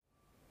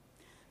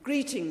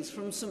Greetings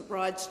from St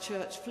Bride's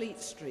Church, Fleet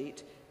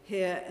Street,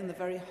 here in the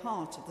very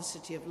heart of the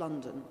City of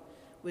London.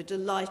 We're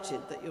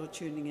delighted that you're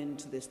tuning in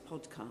to this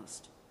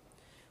podcast.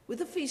 With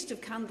the Feast of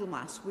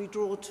Candlemas, we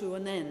draw to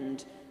an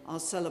end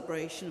our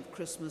celebration of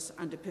Christmas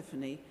and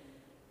Epiphany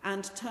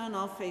and turn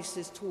our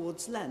faces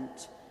towards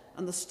Lent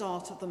and the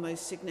start of the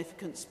most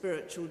significant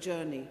spiritual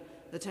journey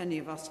that any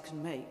of us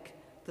can make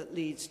that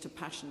leads to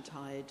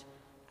Passiontide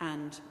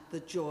and the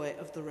joy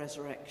of the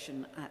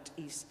resurrection at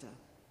Easter.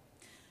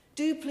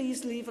 Do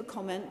please leave a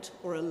comment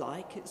or a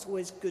like. It's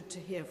always good to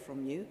hear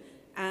from you.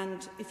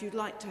 And if you'd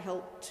like to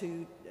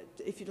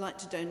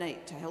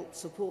donate to help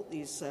support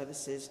these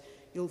services,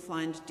 you'll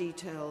find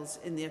details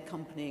in the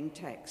accompanying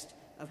text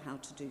of how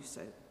to do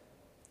so.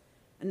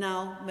 And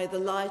now, may the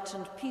light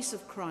and peace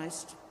of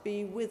Christ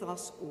be with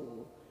us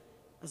all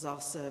as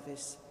our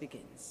service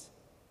begins.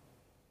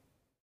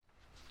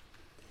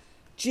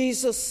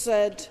 Jesus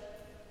said,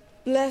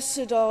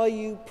 "Blessed are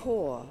you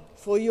poor,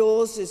 for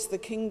yours is the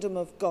kingdom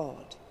of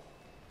God.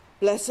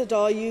 Blessed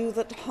are you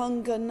that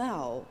hunger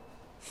now,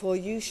 for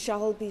you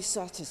shall be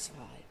satisfied."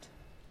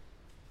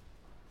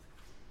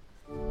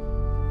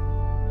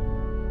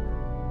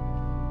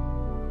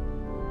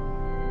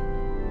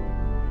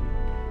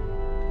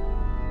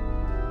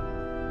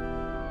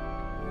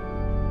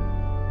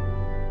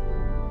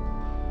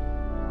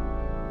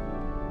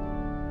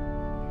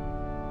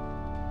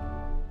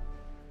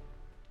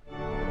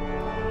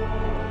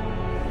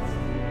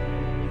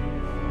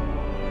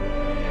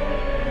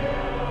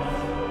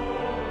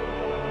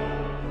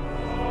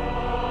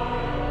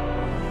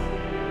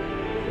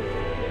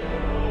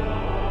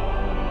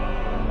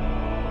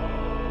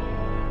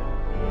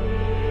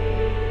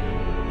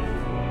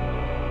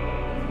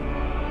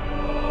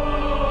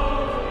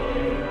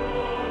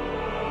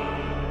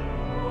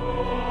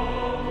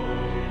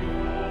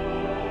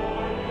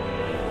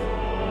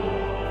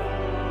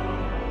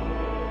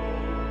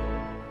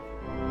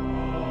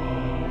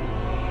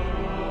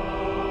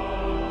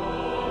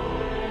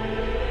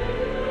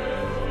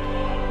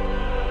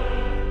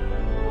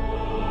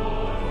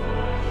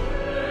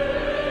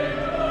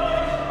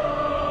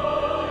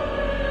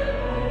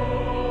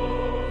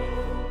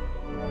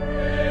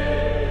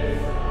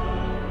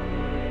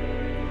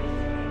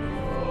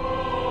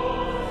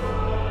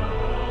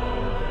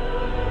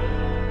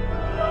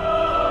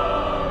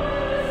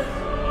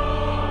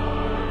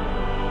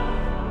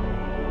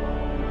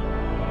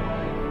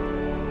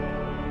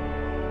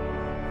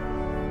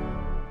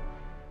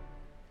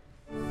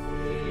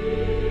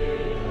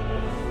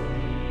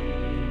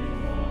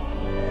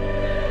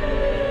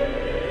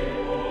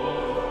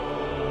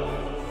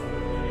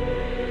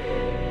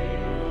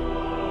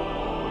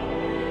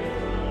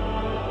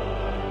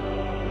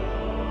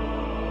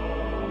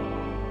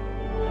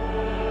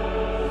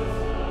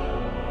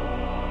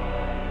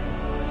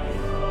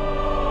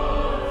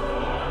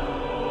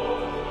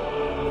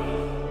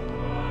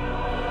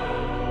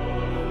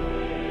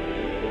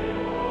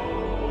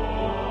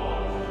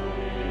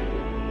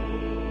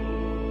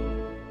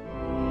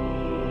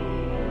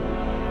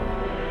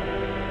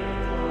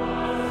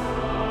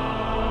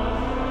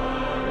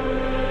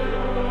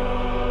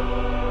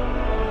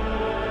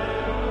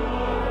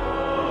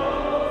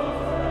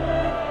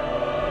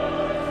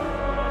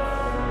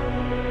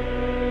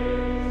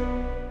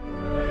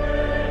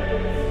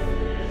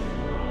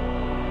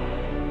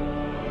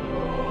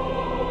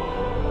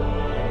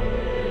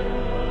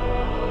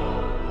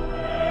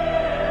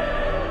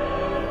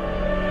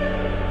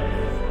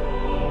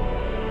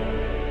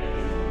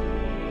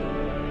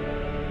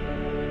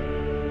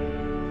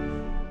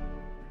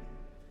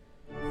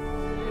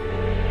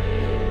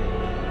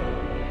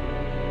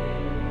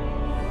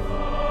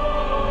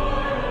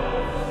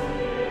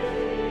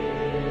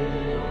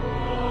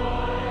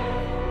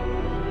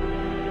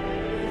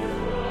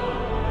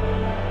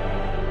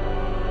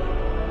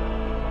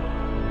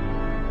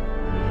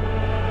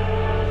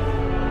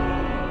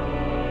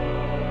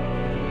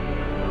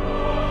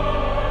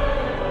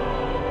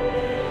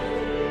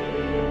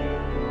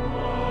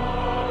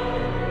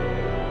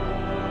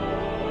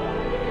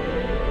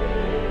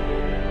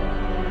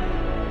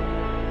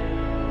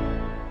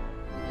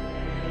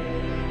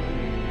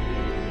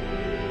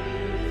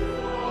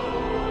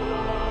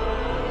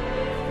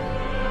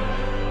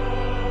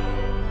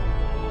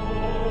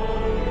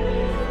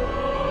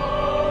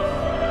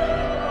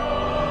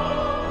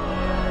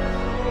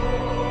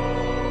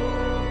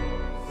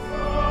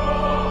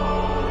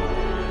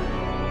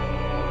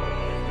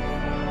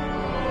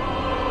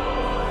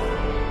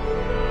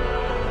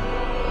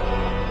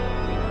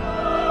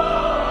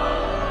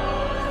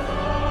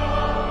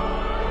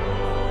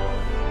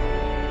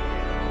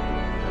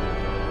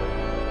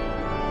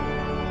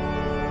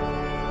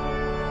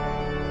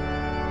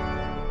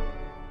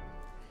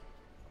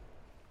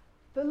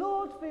 The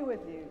Lord be with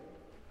you.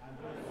 And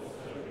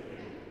also with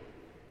you.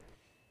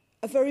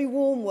 A very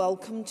warm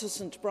welcome to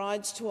St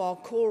Bride's, to our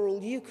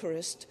choral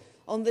Eucharist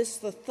on this,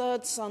 the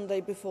third Sunday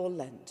before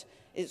Lent.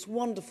 It's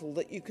wonderful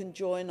that you can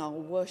join our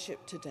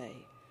worship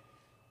today.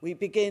 We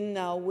begin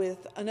now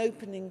with an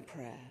opening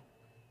prayer.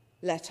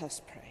 Let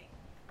us pray.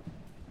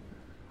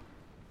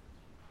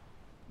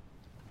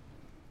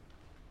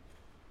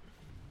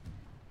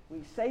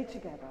 we say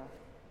together,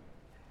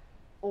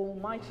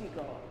 Almighty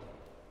God,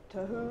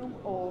 to whom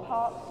all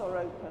hearts are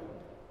open,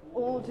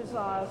 all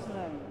desires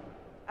known,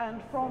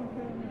 and from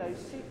whom no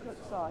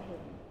secrets are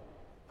hidden,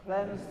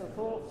 cleanse the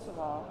thoughts of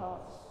our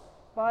hearts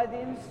by the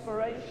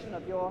inspiration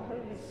of your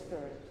Holy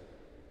Spirit,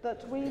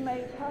 that we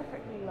may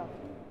perfectly love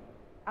you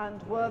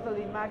and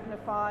worthily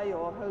magnify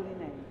your holy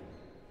name,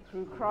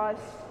 through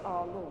Christ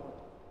our Lord.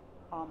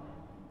 Amen.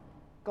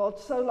 God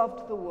so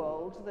loved the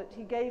world that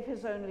he gave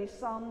his only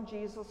Son,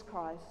 Jesus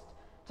Christ,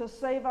 to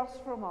save us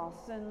from our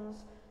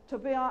sins, to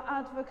be our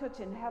advocate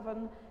in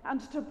heaven,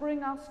 and to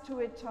bring us to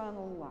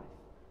eternal life.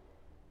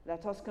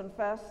 Let us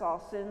confess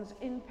our sins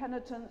in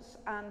penitence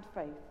and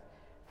faith,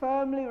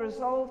 firmly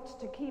resolved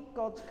to keep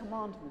God's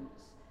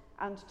commandments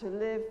and to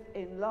live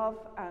in love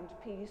and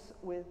peace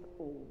with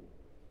all.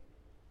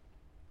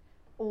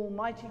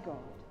 Almighty God,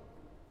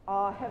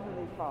 our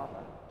Heavenly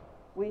Father,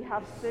 we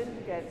have sinned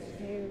against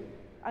you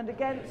and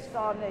against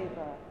our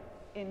neighbour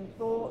in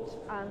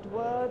thought and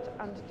word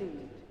and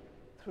deed,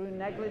 through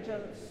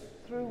negligence,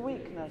 through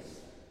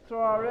weakness, through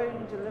our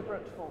own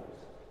deliberate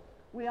fault.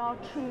 We are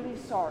truly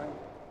sorry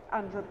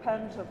and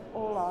repent of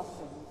all our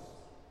sins.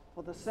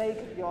 For the sake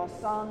of your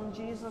Son,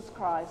 Jesus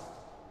Christ,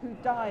 who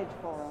died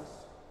for us,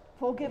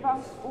 forgive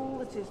us all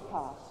that is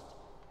past,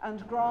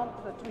 and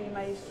grant that we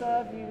may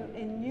serve you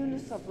in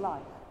newness of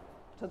life,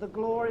 to the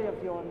glory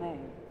of your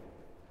name.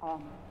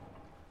 Amen.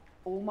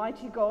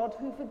 Almighty God,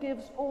 who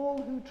forgives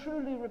all who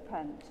truly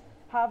repent,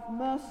 have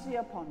mercy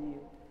upon you,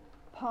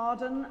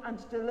 pardon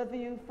and deliver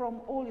you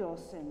from all your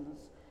sins,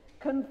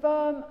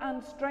 confirm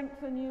and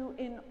strengthen you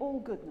in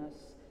all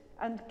goodness,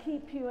 and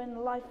keep you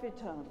in life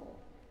eternal,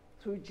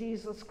 through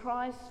Jesus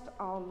Christ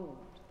our Lord.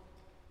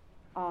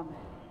 Amen.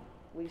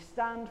 We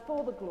stand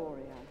for the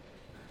Gloria.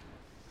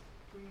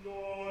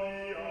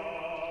 Gloria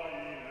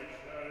in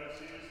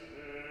excelsis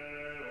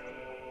Deo.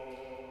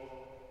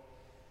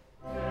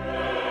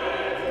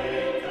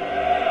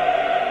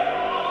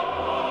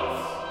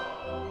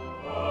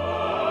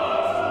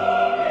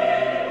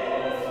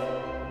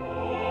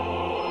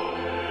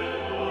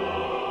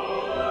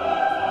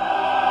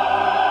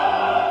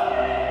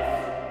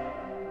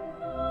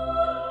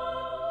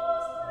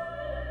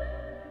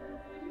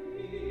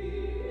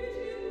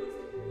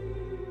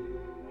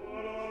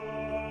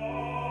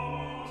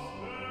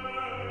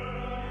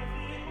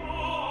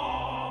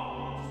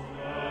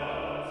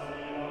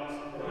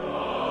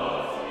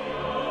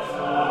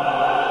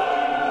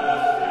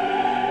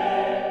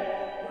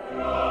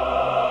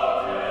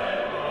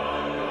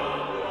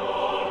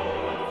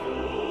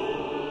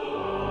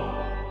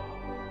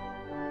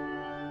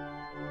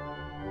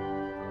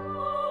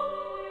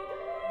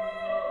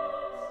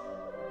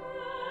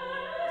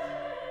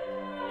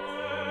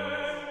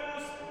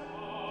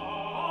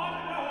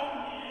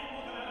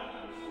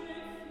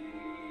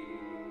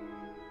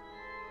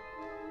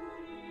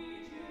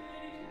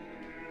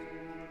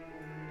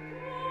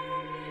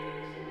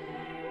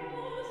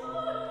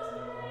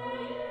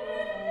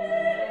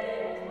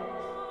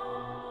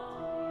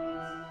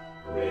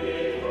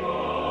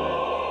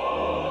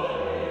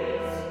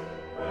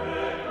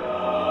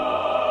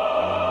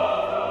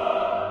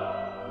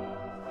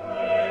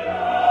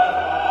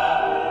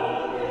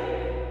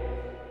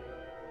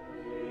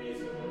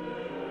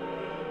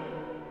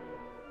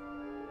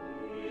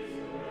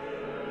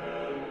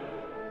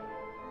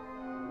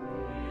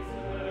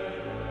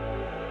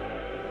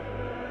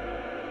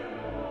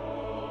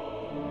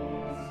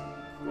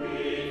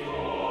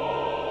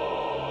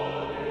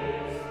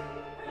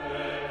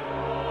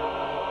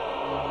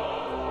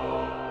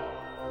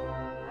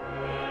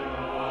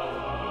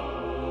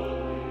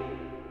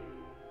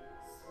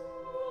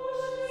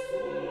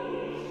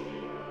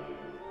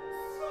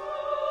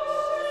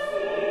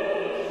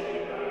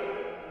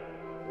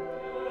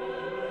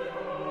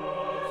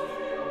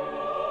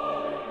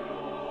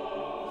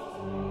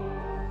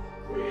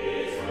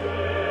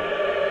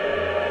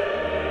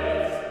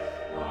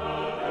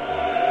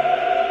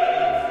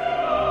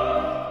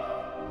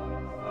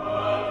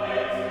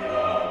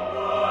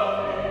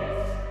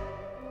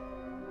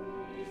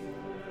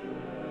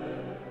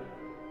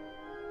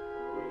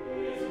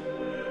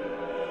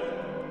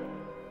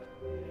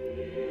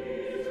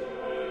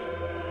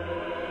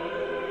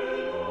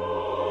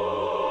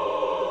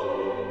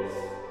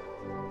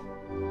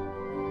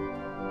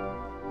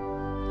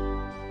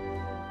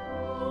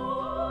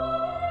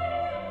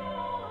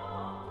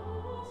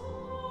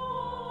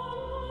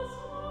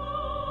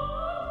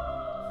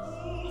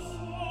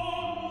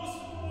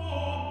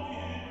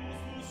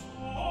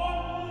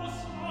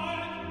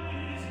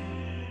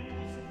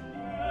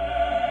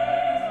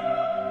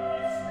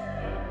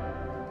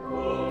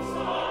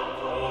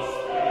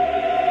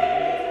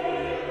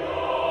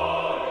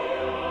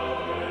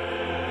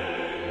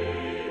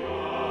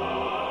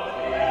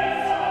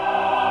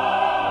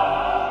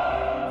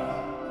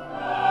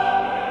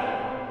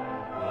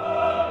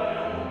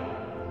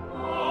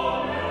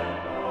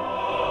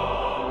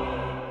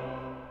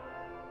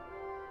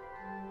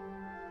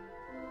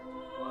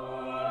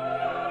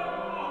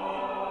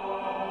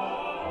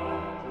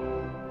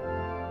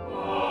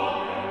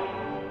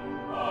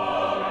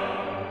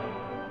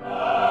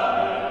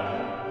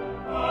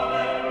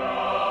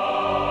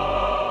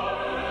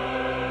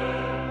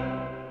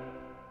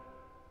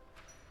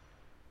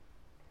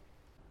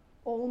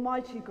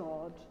 Almighty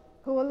God,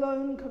 who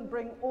alone can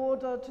bring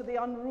order to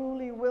the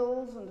unruly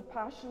wills and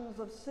passions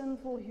of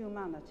sinful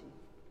humanity,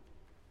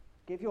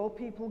 give your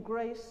people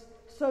grace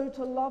so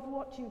to love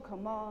what you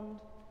command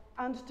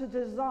and to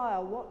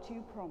desire what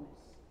you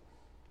promise,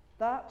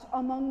 that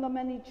among the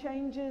many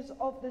changes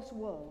of this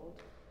world,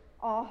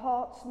 our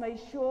hearts may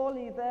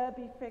surely there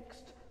be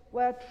fixed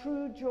where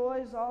true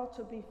joys are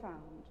to be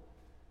found.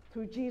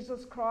 Through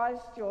Jesus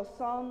Christ, your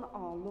Son,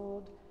 our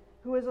Lord,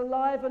 who is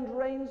alive and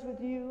reigns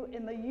with you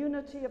in the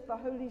unity of the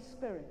Holy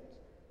Spirit,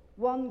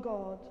 one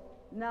God,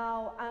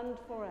 now and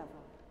forever.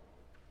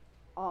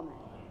 Amen.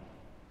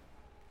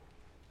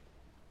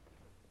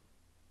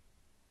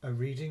 A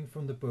reading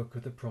from the book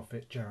of the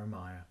prophet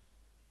Jeremiah.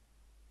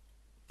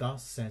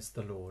 Thus says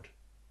the Lord,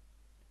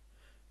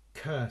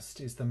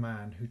 Cursed is the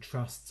man who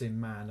trusts in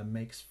man and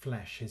makes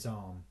flesh his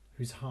arm,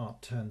 whose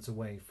heart turns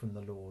away from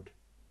the Lord.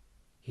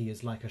 He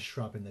is like a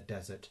shrub in the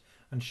desert,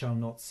 and shall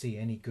not see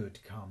any good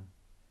come.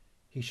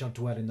 He shall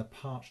dwell in the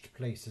parched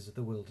places of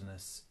the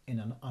wilderness, in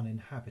an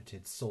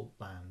uninhabited salt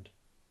land.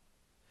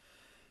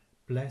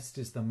 Blessed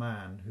is the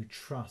man who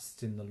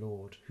trusts in the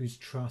Lord, whose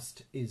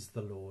trust is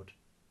the Lord.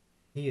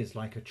 He is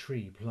like a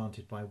tree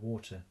planted by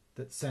water,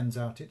 that sends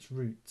out its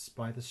roots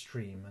by the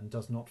stream, and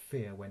does not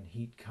fear when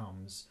heat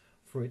comes,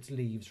 for its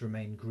leaves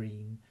remain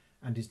green,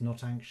 and is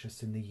not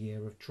anxious in the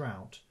year of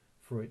drought,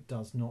 for it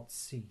does not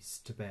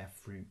cease to bear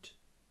fruit.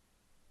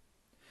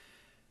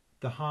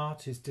 The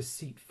heart is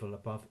deceitful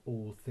above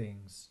all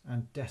things,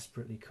 and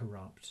desperately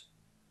corrupt.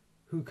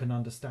 Who can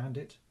understand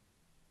it?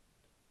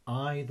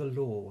 I, the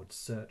Lord,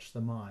 search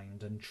the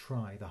mind and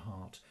try the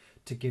heart,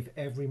 to give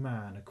every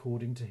man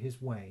according to his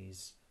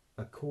ways,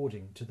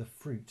 according to the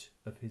fruit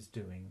of his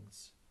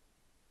doings.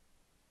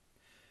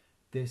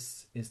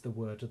 This is the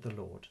word of the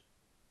Lord.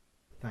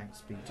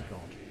 Thanks be to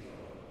God.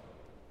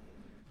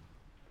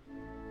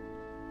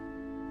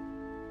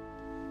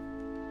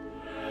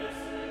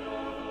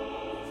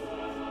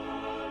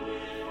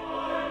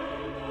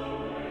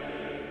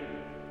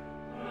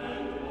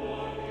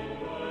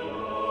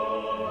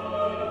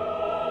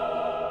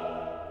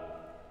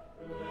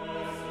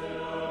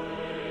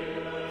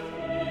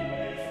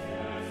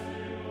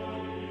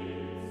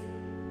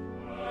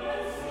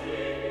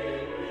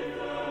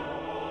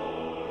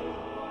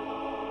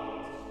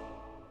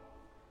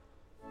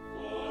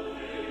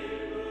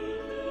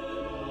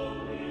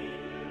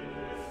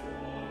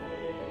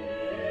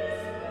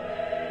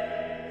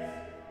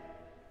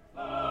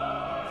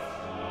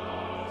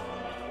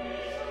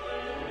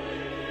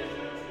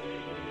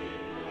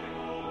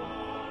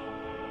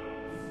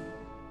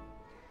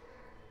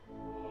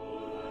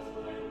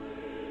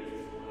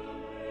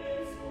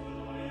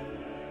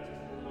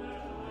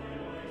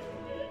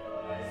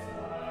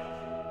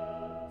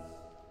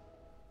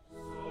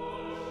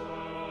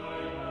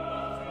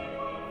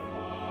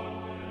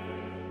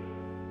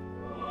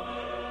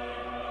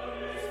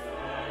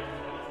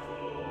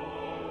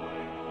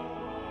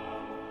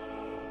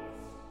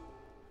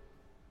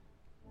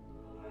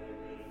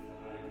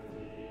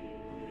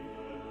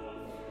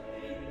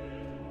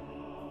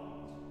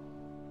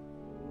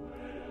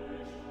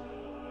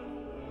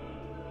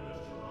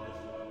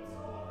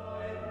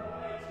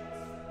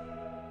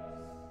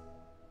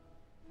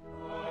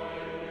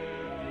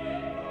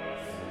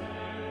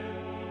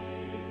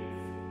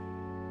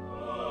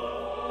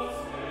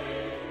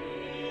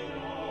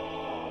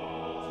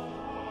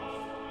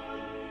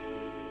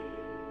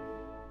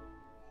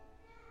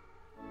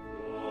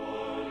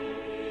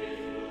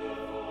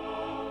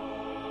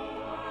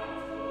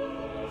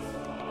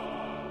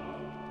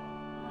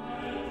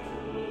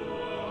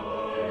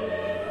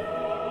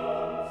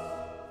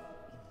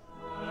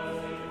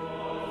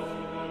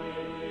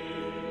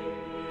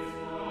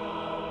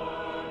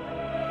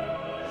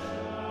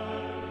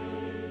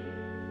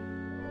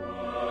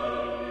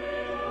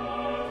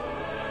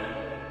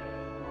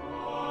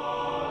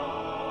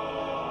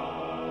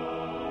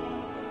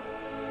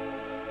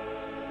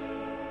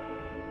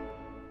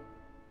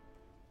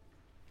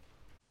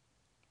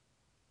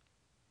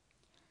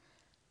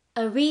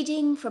 A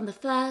reading from the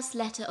first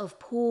letter of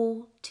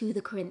Paul to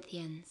the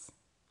Corinthians.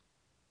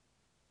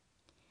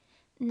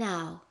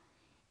 Now,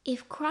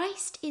 if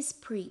Christ is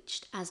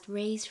preached as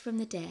raised from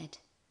the dead,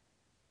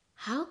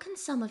 how can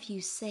some of you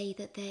say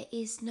that there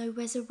is no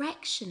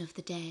resurrection of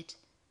the dead?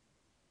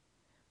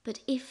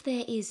 But if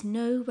there is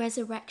no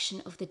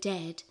resurrection of the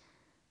dead,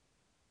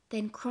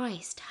 then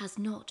Christ has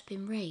not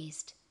been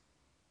raised.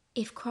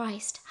 If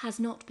Christ has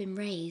not been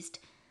raised,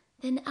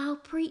 then our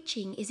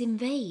preaching is in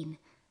vain,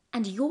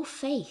 and your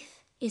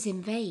faith is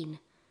in vain.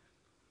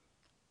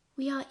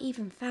 We are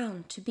even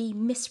found to be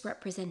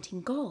misrepresenting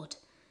God,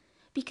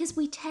 because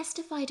we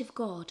testified of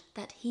God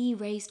that he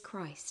raised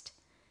Christ,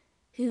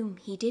 whom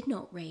he did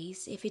not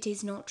raise, if it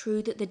is not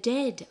true that the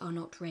dead are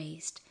not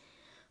raised.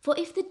 For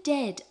if the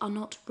dead are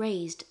not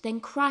raised, then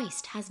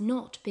Christ has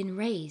not been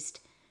raised.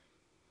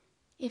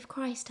 If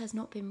Christ has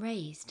not been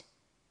raised,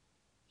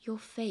 your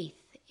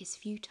faith is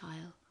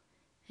futile,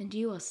 and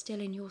you are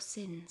still in your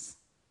sins.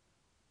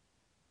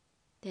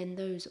 then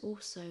those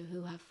also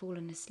who have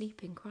fallen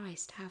asleep in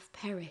Christ have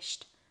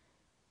perished.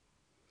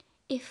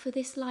 If for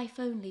this life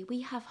only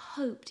we have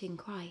hoped in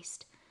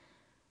Christ,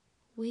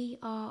 we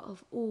are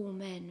of all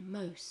men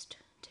most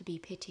to be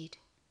pitied.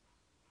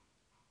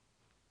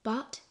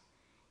 But,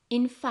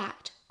 in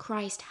fact,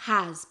 Christ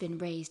has been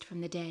raised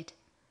from the dead,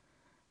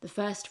 the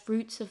first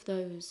fruits of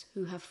those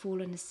who have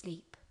fallen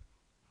asleep.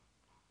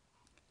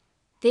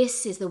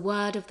 This is the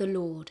word of the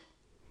Lord.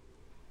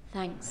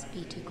 Thanks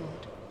be to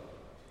God.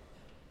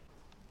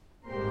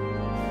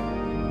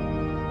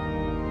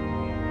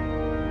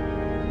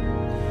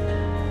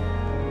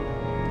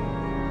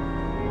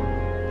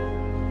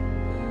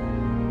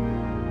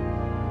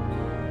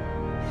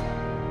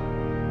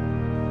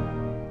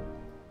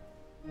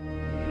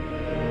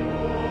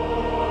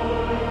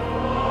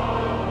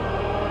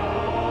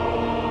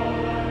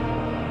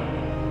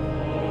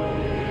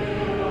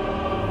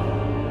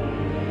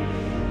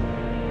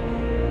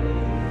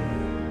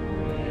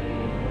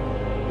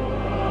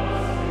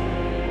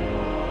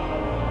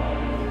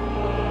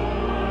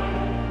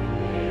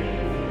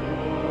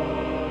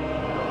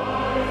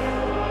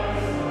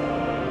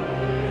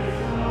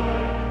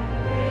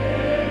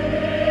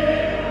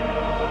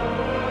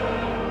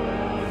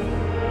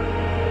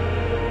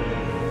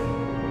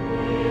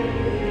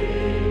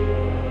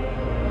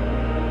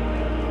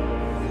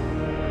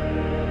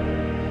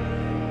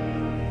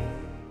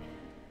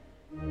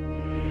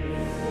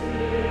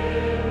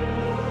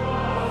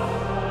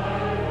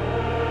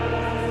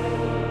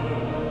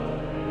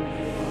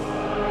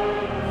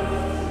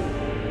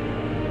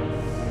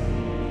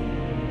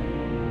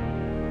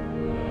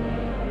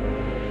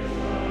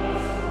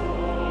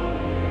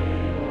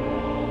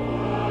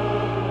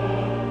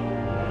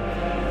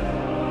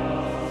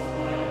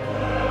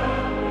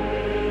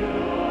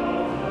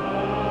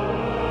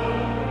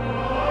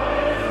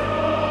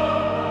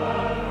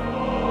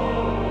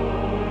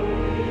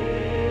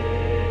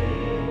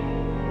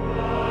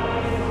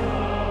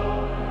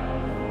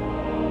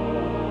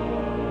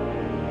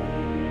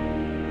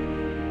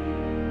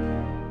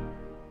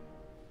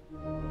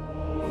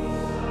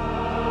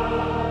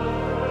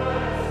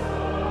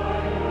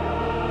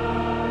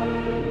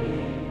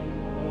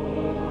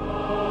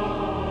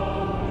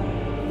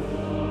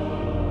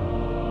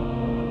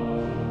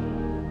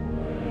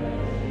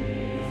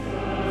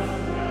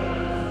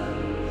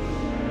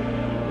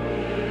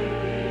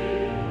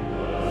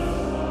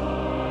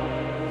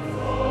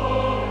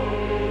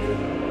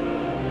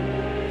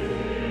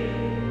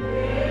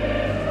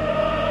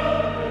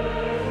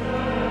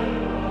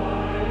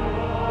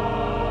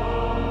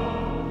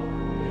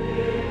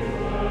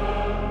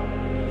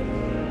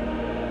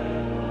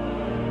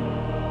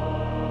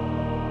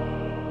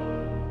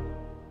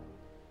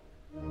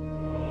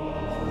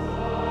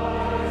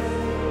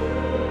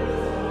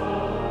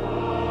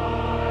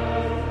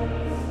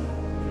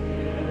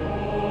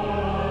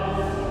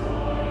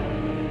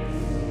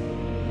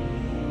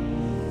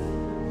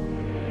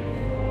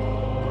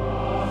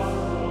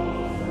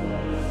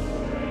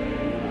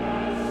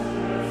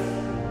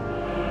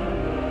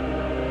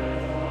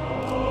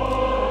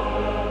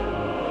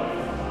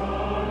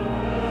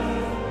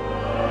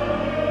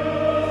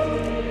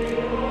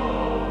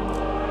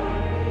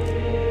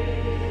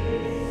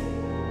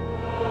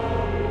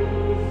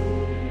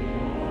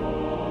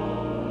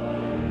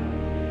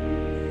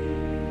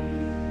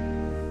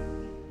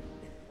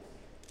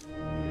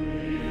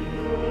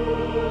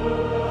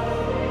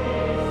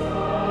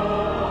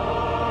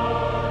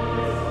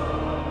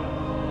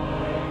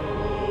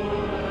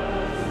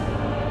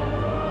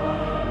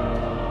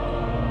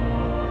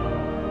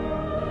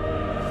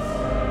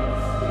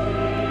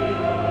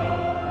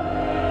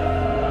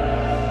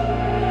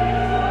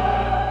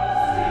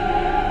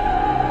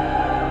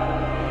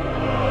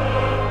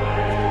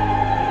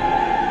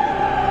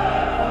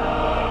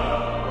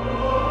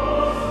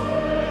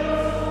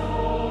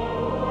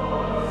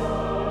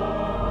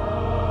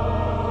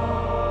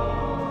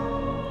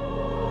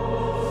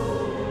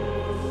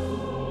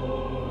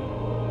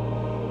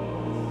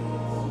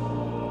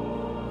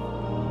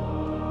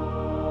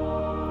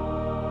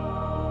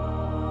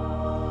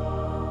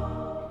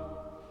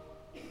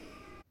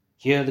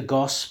 Hear the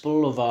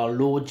gospel of our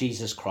Lord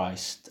Jesus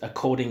Christ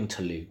according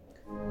to Luke.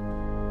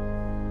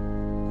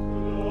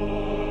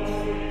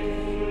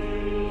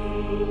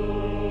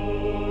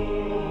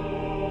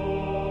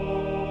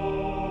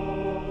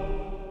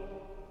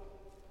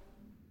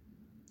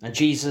 And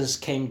Jesus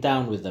came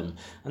down with them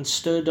and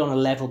stood on a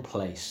level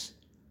place,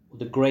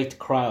 with a great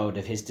crowd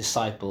of his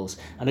disciples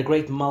and a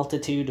great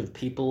multitude of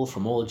people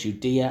from all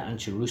Judea and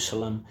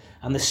Jerusalem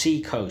and the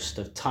sea coast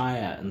of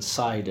Tyre and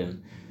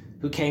Sidon,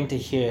 who came to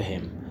hear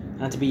him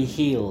and to be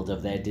healed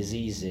of their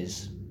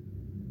diseases.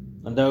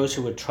 And those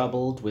who were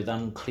troubled with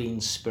unclean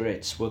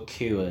spirits were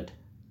cured.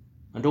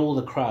 And all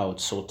the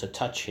crowd sought to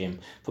touch him,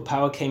 for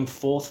power came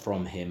forth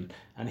from him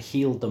and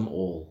healed them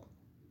all.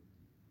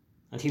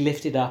 And he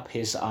lifted up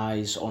his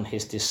eyes on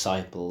his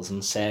disciples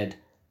and said,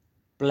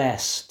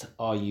 "Blessed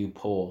are you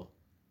poor,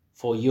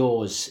 for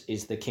yours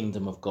is the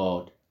kingdom of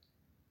God.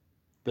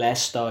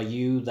 Blessed are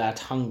you that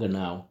hunger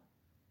now,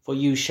 for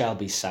you shall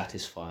be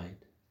satisfied.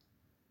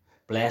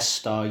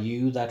 Blessed are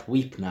you that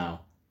weep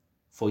now,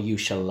 for you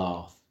shall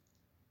laugh.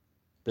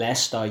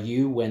 Blessed are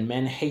you when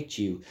men hate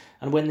you,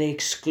 and when they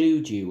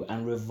exclude you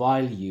and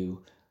revile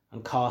you,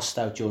 and cast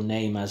out your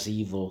name as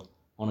evil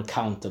on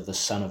account of the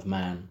Son of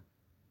Man.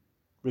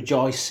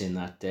 Rejoice in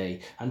that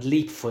day, and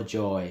leap for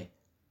joy,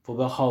 for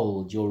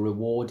behold, your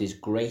reward is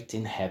great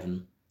in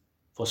heaven,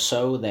 for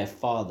so their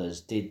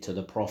fathers did to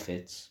the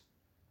prophets.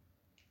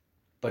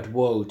 But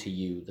woe to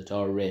you that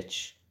are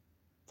rich,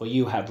 for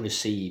you have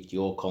received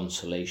your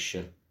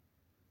consolation.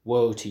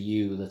 Woe to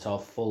you that are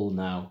full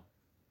now,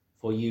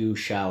 for you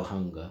shall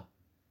hunger.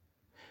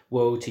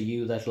 Woe to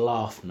you that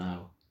laugh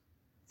now,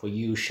 for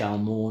you shall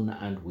mourn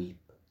and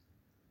weep.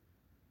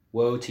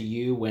 Woe to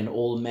you when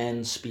all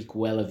men speak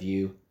well of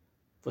you,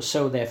 for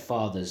so their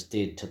fathers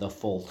did to the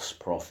false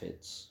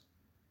prophets.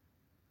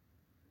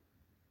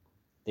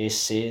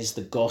 This is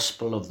the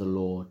gospel of the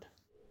Lord.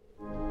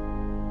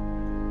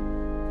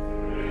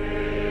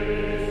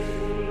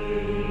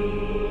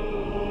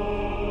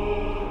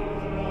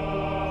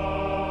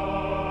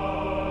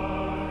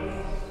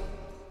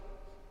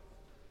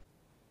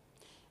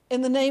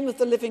 In the name of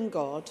the living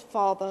God,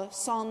 Father,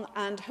 Son,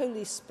 and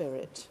Holy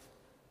Spirit.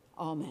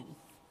 Amen.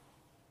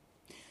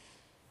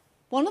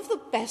 One of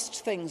the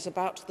best things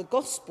about the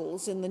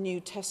Gospels in the New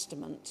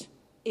Testament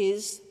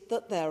is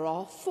that there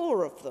are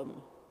 4 of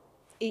them,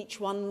 each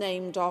one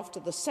named after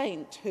the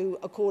saint who,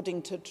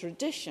 according to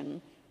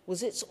tradition,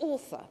 was its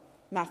author: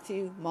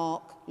 Matthew,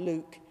 Mark,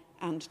 Luke,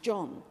 and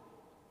John.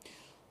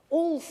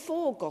 All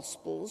 4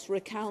 Gospels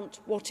recount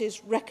what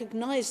is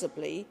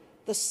recognisably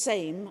the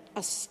same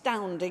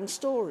astounding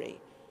story,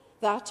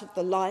 that of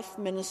the life,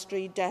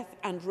 ministry, death,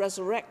 and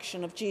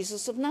resurrection of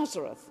Jesus of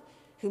Nazareth,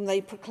 whom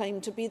they proclaim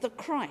to be the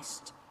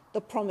Christ,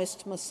 the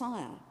promised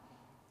Messiah.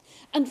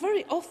 And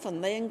very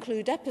often they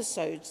include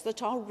episodes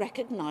that are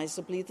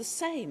recognisably the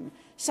same,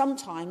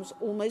 sometimes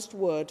almost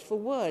word for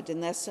word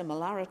in their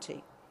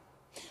similarity.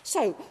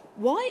 So,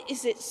 why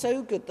is it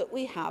so good that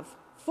we have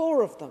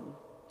 4 of them?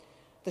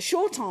 The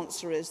short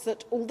answer is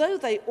that although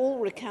they all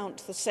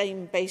recount the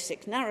same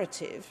basic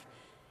narrative,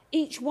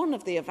 each one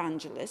of the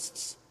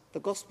evangelists, the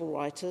gospel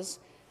writers,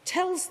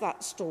 tells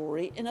that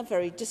story in a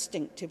very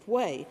distinctive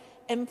way,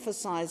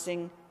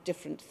 emphasising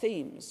different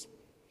themes.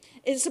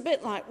 It's a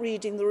bit like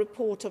reading the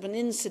report of an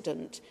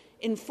incident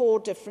in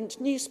 4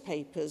 different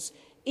newspapers,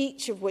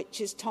 each of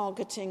which is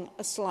targeting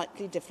a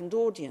slightly different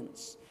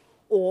audience.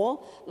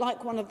 Or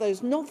like one of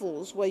those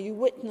novels where you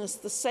witness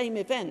the same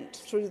event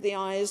through the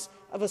eyes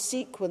of a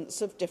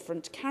sequence of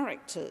different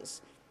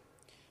characters.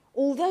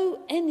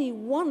 Although any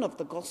one of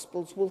the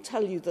Gospels will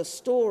tell you the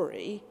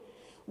story,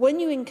 when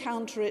you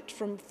encounter it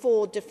from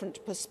 4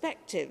 different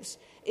perspectives,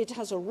 it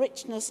has a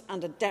richness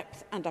and a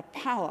depth and a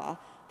power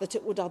that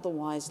it would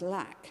otherwise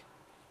lack.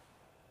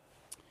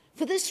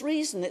 For this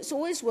reason, it's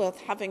always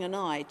worth having an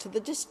eye to the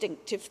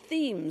distinctive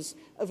themes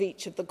of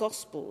each of the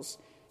Gospels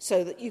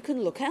so that you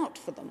can look out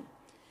for them.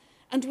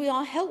 And we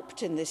are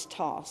helped in this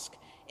task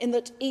in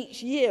that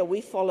each year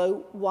we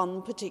follow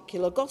one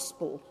particular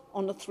Gospel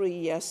on a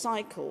 3-year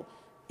cycle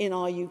in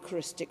our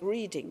Eucharistic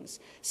readings.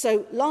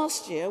 So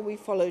last year we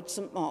followed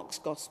St. Mark's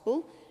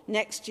Gospel,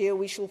 next year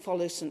we shall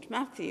follow St.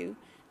 Matthew,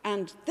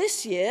 and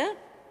this year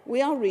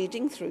we are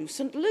reading through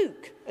St.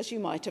 Luke, as you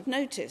might have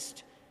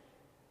noticed.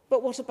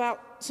 But what about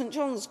St.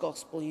 John's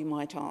Gospel, you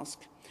might ask?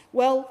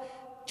 Well,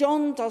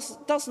 John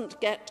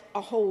doesn't get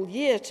a whole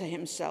year to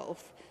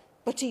himself,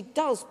 but he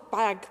does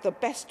bag the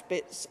best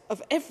bits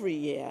of every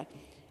year,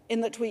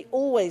 in that we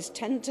always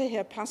tend to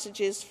hear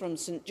passages from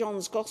St.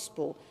 John's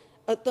Gospel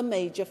at the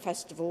major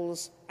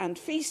festivals and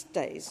feast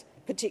days,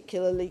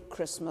 particularly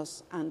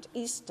Christmas and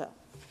Easter.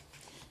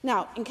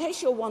 Now, in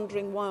case you're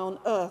wondering why on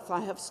earth I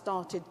have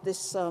started this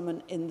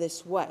sermon in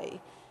this way,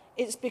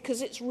 it's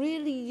because it's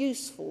really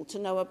useful to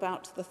know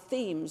about the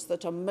themes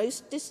that are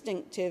most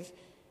distinctive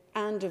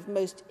and of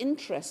most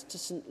interest to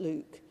St.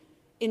 Luke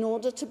in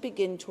order to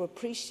begin to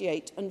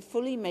appreciate and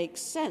fully make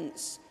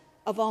sense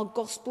of our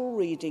Gospel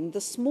reading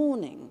this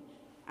morning,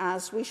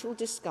 as we shall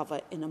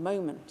discover in a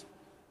moment.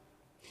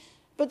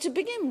 But to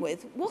begin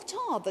with, what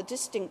are the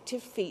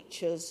distinctive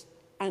features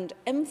and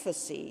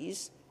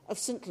emphases of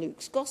St.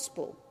 Luke's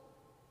Gospel?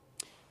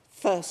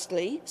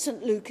 Firstly,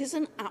 St. Luke is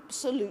an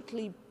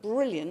absolutely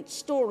brilliant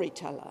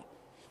storyteller,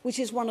 which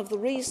is one of the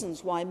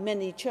reasons why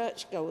many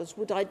churchgoers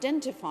would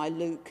identify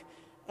Luke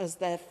as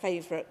their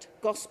favourite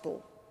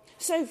Gospel.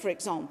 So, for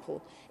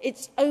example,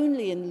 it's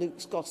only in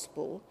Luke's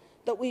Gospel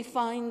that we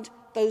find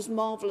those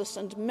marvellous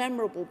and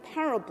memorable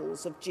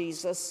parables of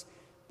Jesus,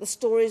 the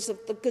stories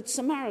of the Good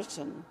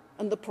Samaritan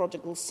and the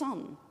prodigal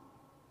son.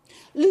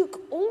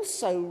 Luke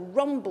also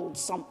rumbled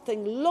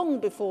something long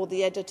before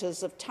the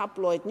editors of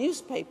tabloid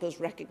newspapers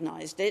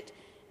recognised it,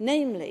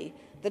 namely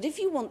that if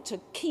you want to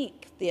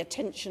keep the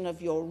attention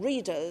of your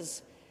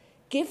readers,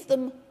 give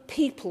them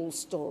people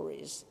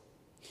stories.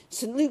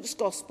 St. Luke's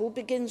Gospel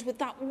begins with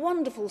that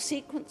wonderful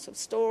sequence of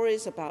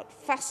stories about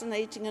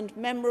fascinating and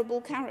memorable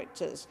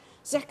characters: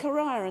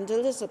 Zechariah and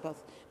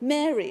Elizabeth,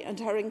 Mary and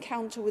her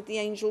encounter with the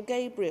angel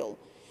Gabriel,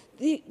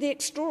 the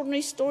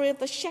extraordinary story of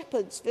the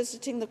shepherds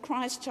visiting the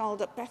Christ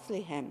child at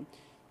Bethlehem,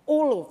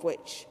 all of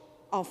which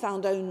are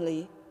found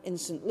only in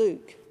St.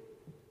 Luke.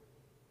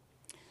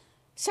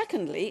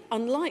 Secondly,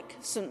 unlike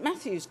St.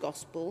 Matthew's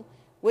Gospel,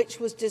 which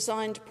was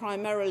designed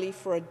primarily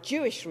for a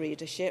Jewish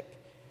readership,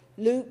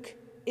 Luke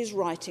is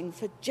writing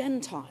for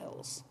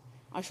Gentiles.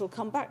 I shall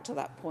come back to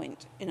that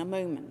point in a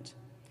moment.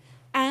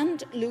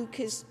 And Luke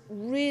is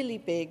really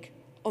big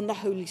on the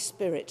Holy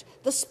Spirit.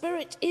 The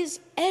Spirit is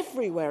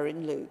everywhere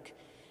in Luke.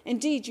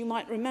 Indeed, you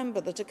might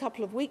remember that a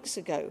couple of weeks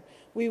ago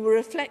we were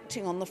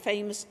reflecting on the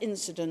famous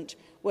incident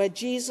where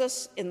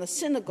Jesus, in the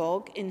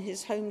synagogue in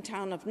his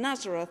hometown of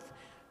Nazareth,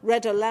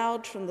 read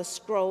aloud from the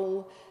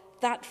scroll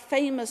that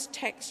famous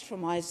text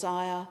from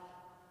Isaiah,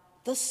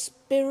 "The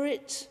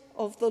Spirit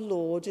of the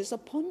Lord is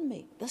upon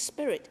me." The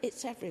Spirit,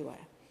 it's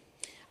everywhere.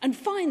 And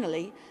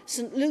finally,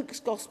 St. Luke's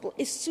Gospel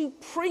is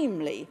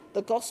supremely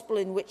the Gospel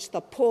in which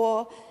the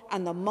poor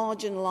and the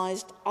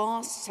marginalised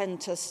are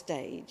centre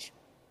stage.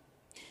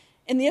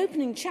 In the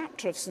opening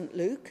chapter of St.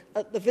 Luke,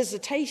 at the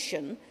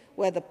Visitation,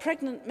 where the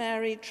pregnant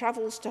Mary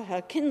travels to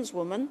her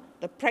kinswoman,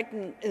 the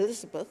pregnant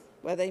Elizabeth,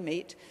 where they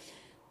meet,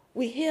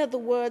 we hear the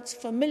words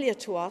familiar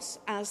to us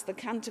as the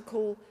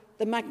canticle,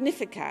 the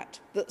Magnificat,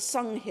 that's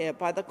sung here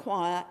by the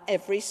choir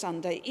every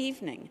Sunday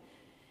evening.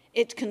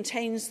 It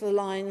contains the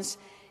lines,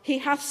 "He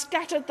hath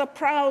scattered the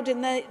proud in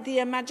the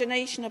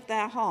imagination of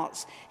their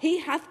hearts. He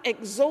hath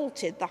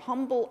exalted the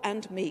humble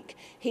and meek.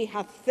 He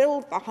hath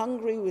filled the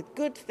hungry with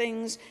good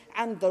things,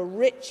 and the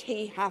rich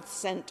he hath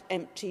sent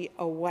empty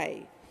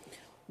away."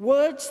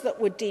 Words that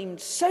were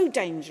deemed so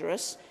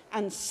dangerous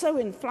and so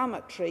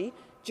inflammatory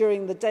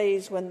during the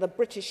days when the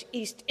British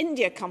East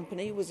India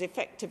Company was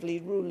effectively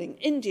ruling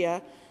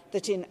India,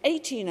 that in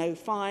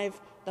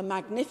 1805 the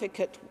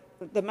Magnificat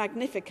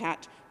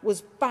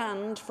was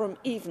banned from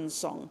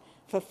evensong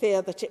for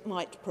fear that it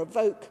might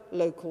provoke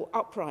local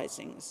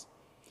uprisings.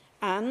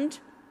 And,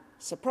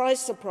 surprise,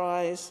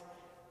 surprise,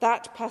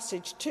 that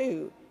passage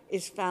too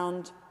is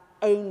found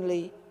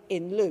only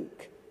in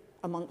Luke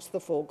amongst the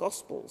four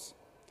Gospels.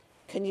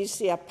 Can you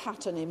see a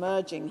pattern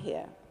emerging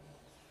here?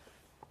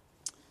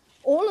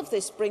 All of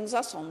this brings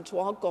us on to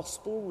our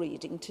Gospel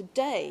reading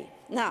today.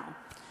 Now,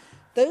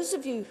 those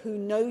of you who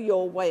know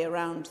your way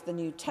around the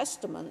New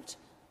Testament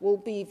will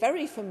be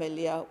very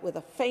familiar with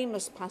a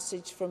famous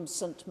passage from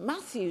St.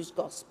 Matthew's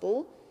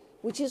Gospel,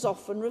 which is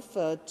often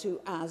referred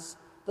to as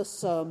the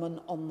Sermon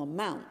on the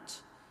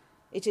Mount.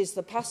 It is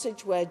the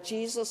passage where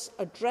Jesus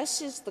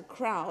addresses the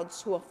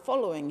crowds who are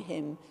following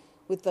him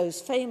with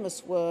those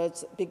famous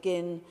words that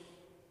begin,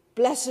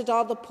 "Blessed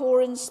are the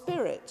poor in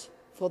spirit,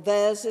 for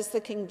theirs is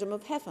the kingdom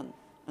of heaven,"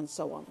 and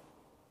so on.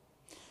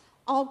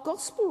 Our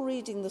Gospel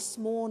reading this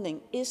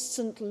morning is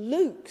St.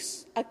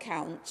 Luke's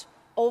account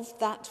of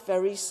that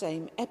very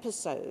same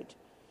episode.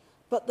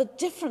 But the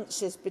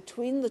differences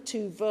between the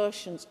two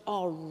versions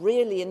are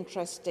really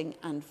interesting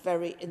and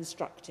very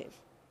instructive.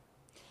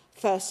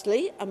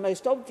 Firstly, and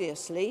most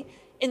obviously,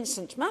 in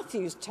St.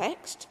 Matthew's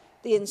text,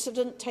 the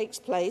incident takes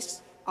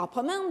place up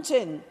a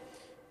mountain,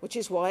 which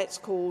is why it's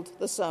called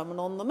the Sermon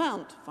on the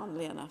Mount,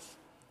 funnily enough.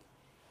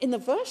 In the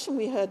version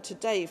we heard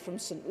today from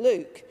St.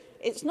 Luke,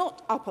 it's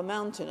not up a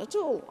mountain at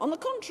all. On the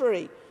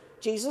contrary,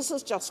 Jesus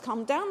has just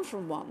come down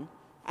from one,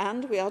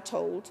 and, we are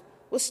told,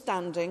 was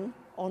standing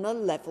on a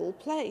level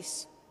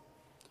place.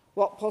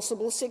 What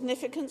possible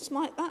significance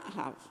might that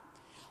have?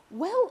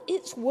 Well,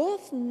 it's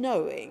worth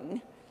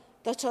knowing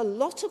that a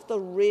lot of the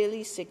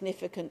really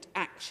significant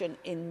action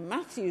in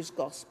Matthew's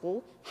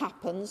Gospel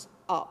happens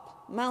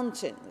up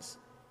mountains.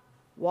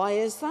 Why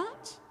is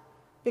that?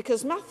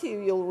 Because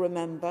Matthew, you'll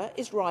remember,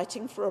 is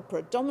writing for a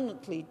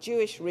predominantly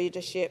Jewish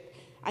readership,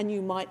 and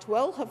you might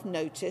well have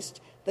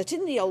noticed that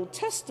in the Old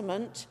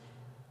Testament,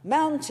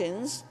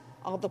 mountains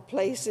are the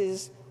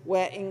places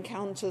where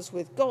encounters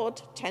with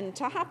God tend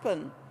to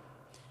happen.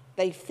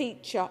 They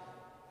feature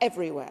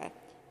everywhere.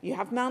 You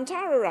have Mount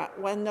Ararat,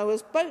 where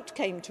Noah's boat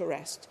came to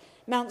rest.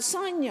 Mount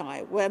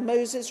Sinai, where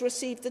Moses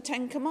received the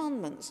Ten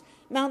Commandments.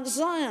 Mount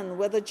Zion,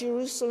 where the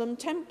Jerusalem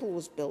temple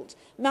was built.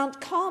 Mount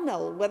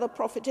Carmel, where the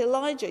prophet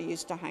Elijah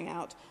used to hang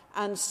out,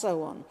 and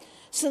so on.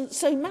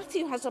 So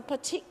Matthew has a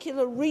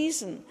particular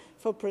reason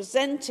for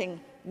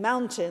presenting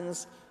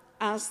mountains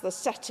as the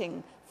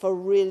setting for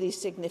really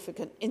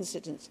significant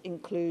incidents,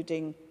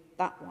 including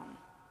that one.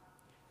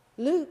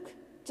 Luke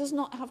does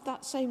not have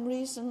that same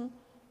reason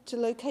to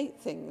locate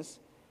things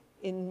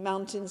in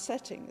mountain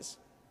settings.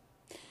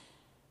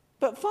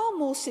 But far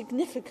more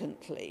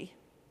significantly,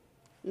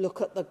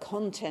 look at the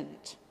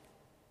content.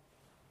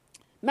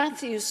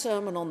 Matthew's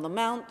Sermon on the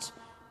Mount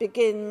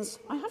begins,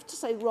 I have to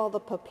say rather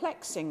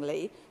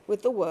perplexingly,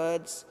 with the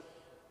words,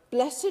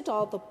 "Blessed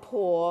are the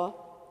poor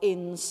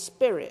in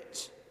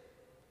spirit."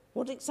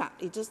 What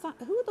exactly does that?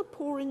 Who are the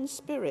poor in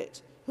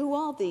spirit? Who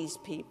are these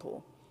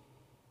people?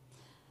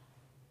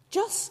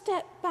 Just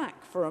step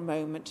back for a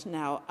moment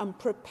now and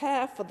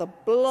prepare for the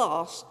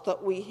blast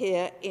that we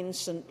hear in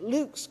St.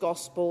 Luke's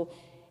Gospel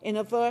in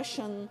a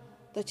version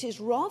that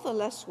is rather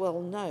less well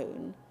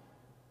known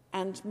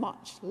and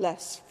much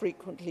less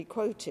frequently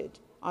quoted.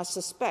 I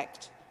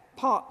suspect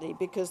partly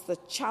because the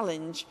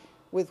challenge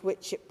with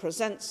which it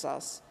presents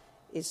us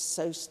is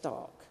so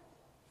stark.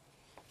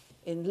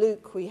 In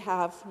Luke we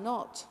have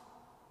not,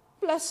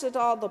 "Blessed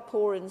are the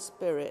poor in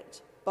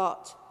spirit,"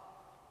 but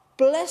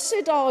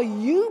 "Blessed are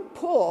you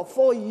poor,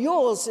 for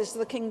yours is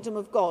the kingdom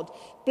of God.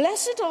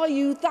 Blessed are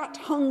you that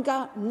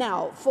hunger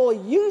now, for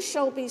you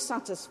shall be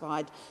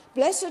satisfied.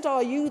 Blessed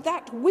are you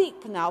that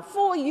weep now,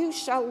 for you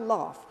shall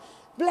laugh.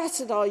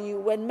 Blessed are you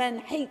when men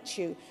hate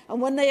you,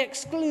 and when they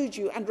exclude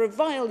you and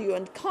revile you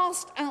and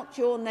cast out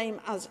your name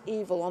as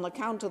evil on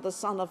account of the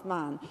Son of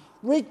Man.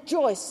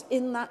 Rejoice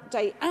in that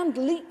day and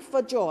leap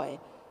for joy,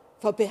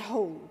 for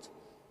behold,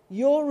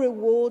 your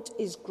reward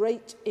is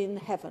great in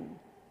heaven.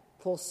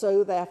 For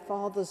so their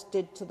fathers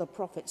did to the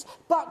prophets.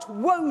 But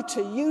woe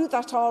to you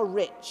that are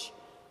rich,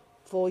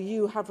 for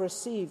you have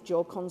received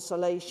your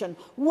consolation.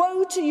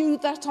 Woe to you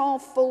that are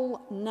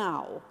full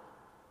now,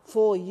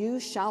 for you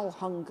shall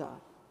hunger.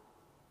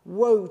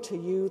 Woe to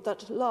you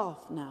that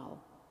laugh now,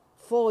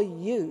 for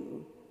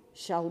you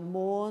shall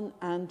mourn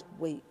and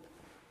weep."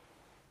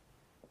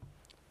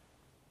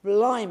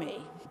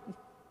 Blimey.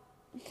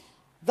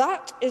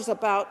 That is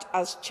about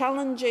as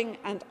challenging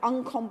and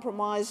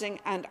uncompromising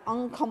and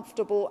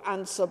uncomfortable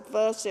and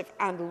subversive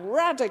and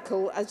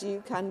radical as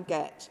you can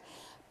get.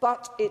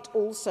 But it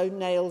also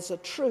nails a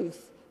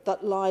truth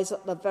that lies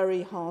at the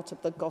very heart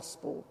of the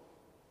gospel.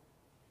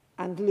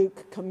 And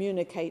Luke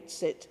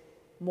communicates it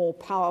more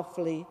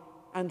powerfully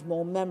and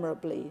more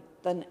memorably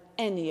than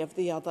any of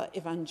the other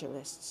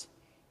evangelists.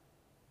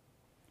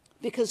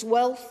 Because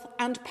wealth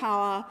and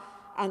power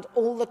and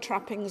all the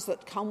trappings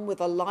that come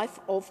with a life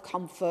of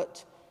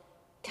comfort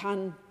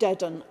can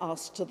deaden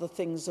us to the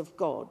things of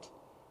God.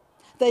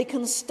 They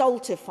can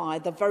stultify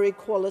the very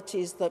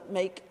qualities that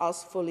make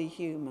us fully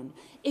human.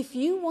 If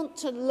you want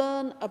to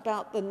learn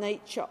about the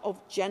nature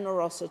of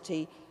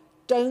generosity,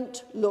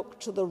 don't look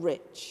to the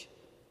rich.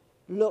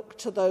 Look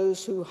to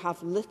those who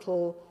have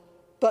little,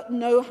 but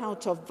know how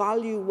to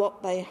value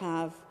what they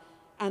have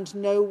and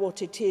know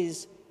what it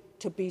is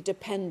to be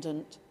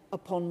dependent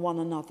upon one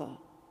another.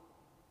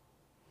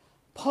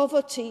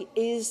 Poverty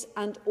is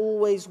and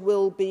always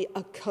will be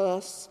a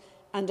curse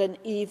and an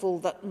evil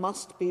that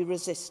must be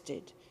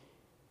resisted.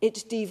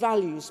 It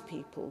devalues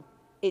people.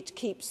 It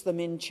keeps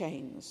them in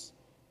chains.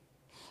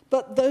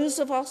 But those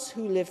of us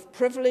who live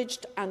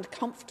privileged and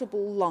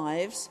comfortable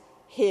lives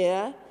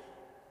here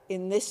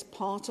in this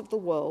part of the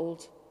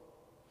world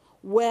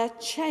wear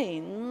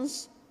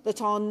chains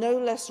that are no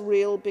less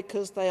real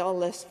because they are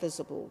less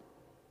visible.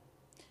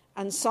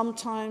 And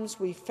sometimes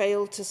we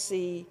fail to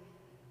see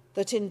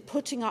that in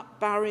putting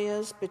up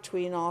barriers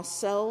between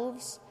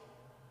ourselves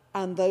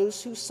and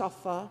those who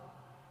suffer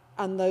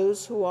and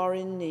those who are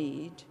in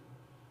need,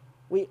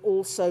 we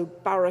also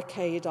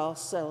barricade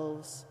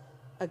ourselves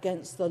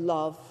against the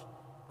love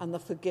and the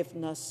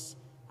forgiveness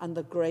and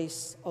the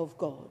grace of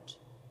God,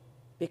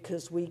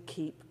 because we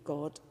keep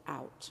God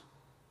out.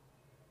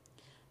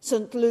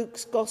 St.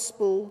 Luke's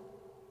Gospel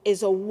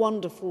is a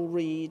wonderful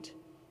read,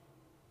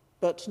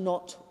 but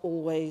not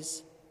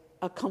always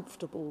a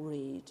comfortable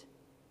read.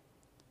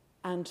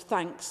 And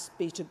thanks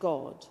be to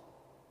God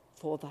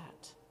for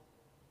that.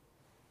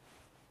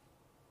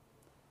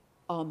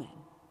 Amen.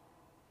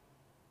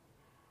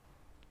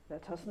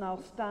 Let us now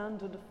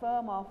stand and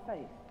affirm our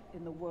faith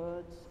in the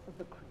words of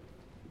the Creed.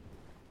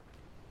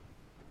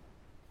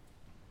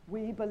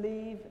 We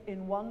believe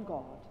in one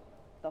God,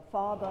 the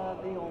Father,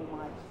 the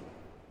Almighty,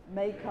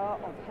 maker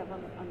of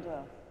heaven and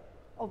earth,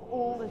 of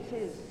all that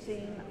is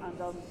seen and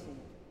unseen.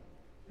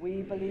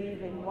 We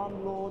believe in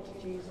one Lord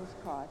Jesus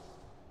Christ,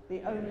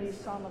 the only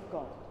Son of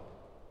God,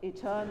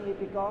 eternally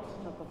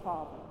begotten of the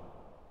Father,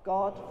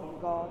 God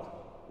from God,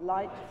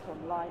 light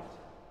from light,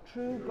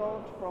 true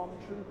God from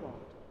true God,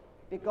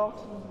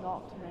 begotten,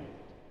 not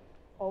made,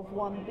 of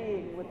one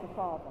being with the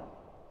Father.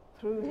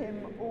 Through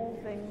him all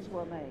things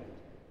were made.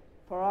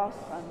 For us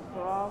and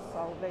for our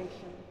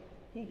salvation,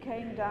 he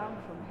came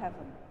down from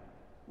heaven,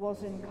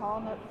 was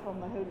incarnate from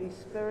the Holy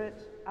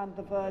Spirit and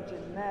the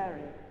Virgin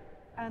Mary,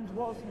 and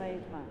was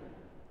made man.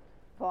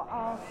 For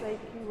our sake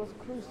he was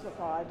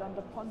crucified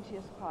under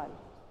Pontius Pilate.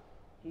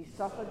 He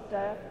suffered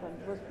death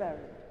and was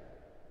buried.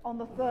 On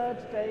the third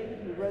day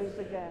he rose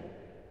again,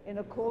 in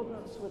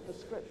accordance with the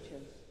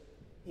Scriptures.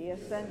 He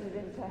ascended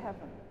into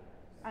heaven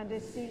and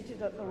is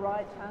seated at the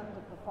right hand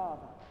of the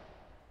Father.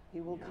 He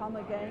will come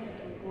again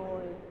in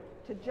glory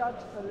to judge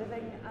the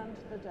living and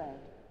the dead,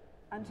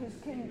 and his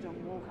kingdom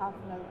will have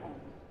no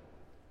end.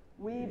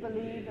 We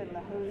believe in the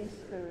Holy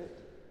Spirit,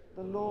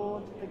 the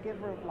Lord, the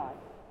giver of life,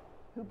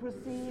 who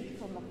proceeds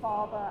from the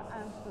Father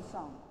and the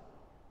Son,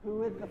 who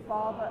with the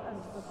Father and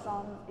the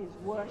Son is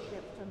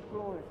worshipped and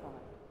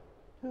glorified,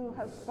 who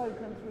has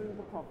spoken through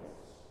the prophets.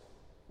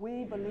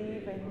 We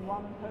believe in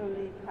one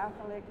holy,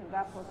 Catholic and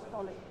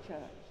Apostolic Church.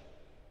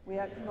 We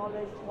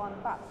acknowledge one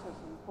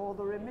baptism for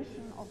the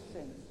remission of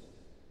sins.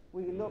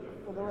 We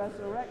look for the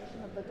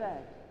resurrection of the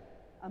dead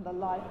and the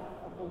life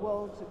of the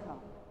world to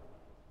come.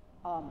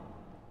 Amen.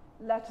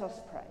 Let us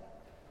pray.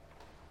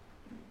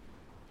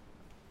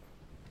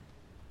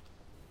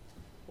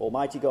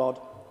 Almighty God,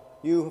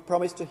 you have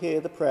promised to hear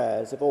the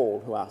prayers of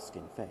all who ask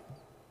in faith.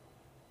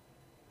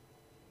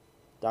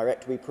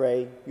 Direct, we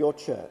pray, your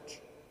church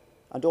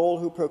and all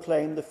who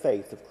proclaim the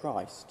faith of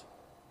Christ,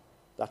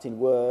 that in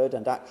word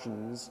and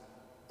actions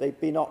they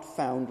be not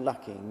found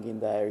lacking in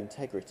their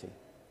integrity.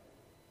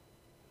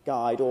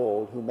 Guide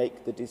all who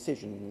make the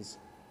decisions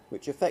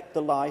which affect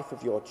the life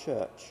of your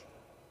church,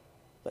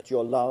 that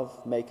your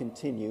love may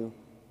continue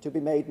to be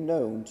made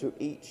known to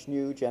each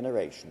new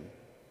generation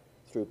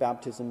through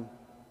baptism,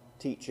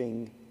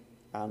 teaching,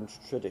 and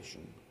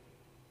tradition.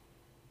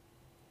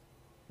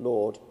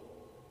 Lord,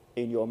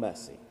 in your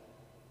mercy,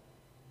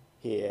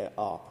 hear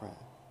our prayer.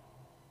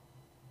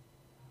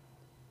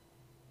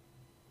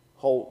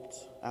 Halt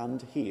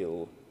and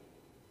heal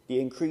the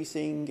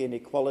increasing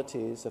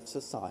inequalities of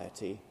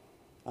society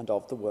and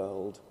of the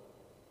world,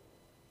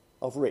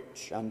 of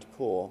rich and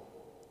poor,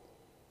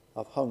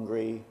 of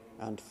hungry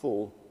and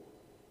full,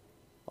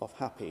 of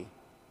happy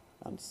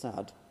and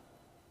sad,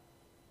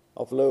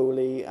 of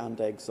lowly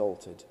and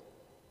exalted,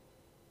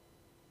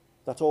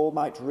 that all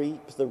might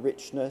reap the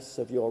richness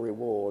of your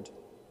reward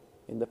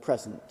in the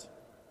present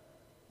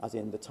as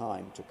in the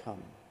time to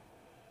come.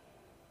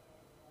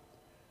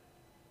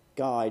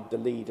 Guide the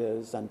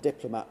leaders and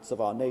diplomats of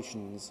our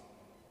nations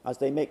as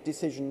they make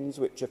decisions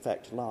which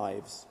affect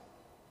lives.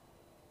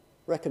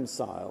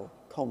 Reconcile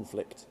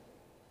conflict,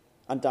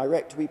 and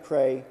direct, we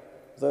pray,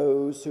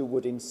 those who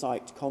would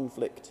incite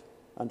conflict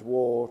and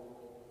war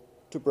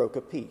to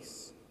broker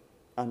peace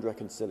and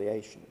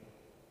reconciliation.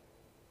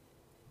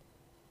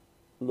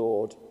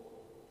 Lord,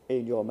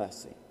 in your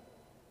mercy,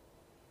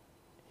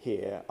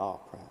 hear our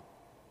prayer.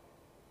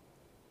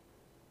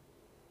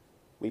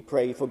 We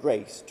pray for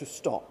grace to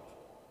stop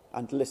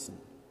and listen,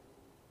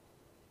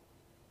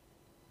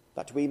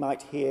 that we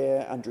might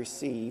hear and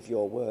receive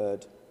your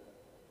word,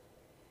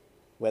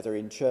 whether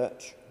in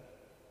church,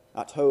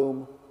 at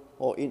home,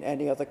 or in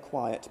any other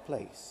quiet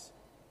place,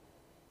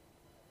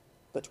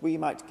 that we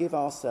might give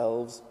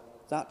ourselves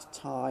that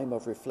time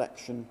of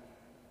reflection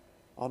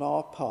on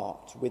our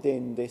part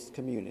within this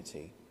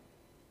community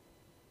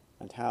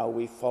and how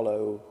we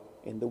follow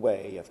in the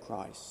way of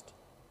Christ.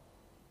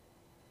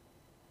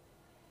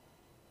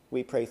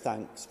 We pray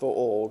thanks for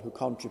all who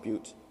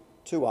contribute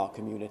to our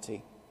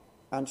community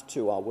and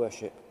to our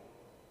worship,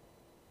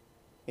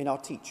 in our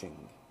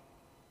teaching,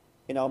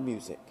 in our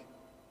music,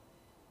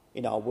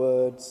 in our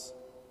words,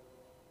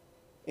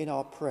 in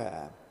our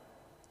prayer,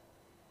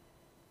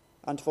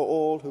 and for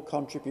all who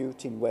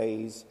contribute in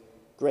ways,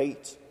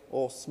 great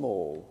or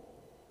small,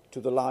 to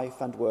the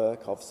life and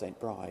work of St.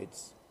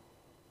 Bride's.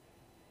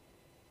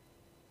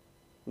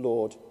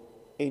 Lord,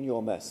 in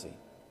your mercy,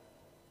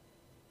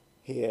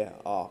 hear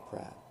our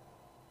prayer.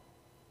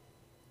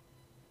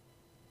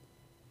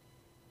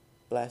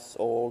 Bless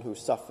all who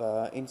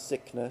suffer in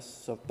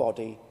sickness of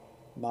body,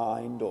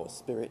 mind, or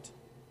spirit,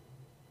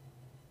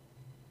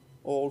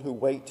 all who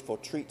wait for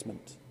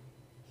treatment,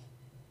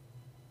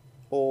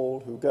 all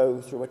who go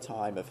through a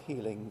time of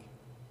healing,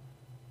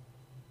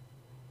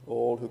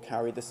 all who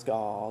carry the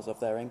scars of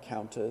their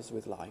encounters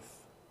with life.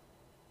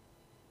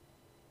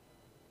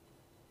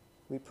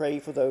 We pray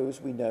for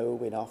those we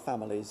know in our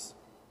families,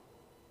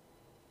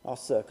 our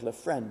circle of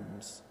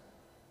friends,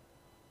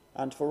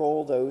 and for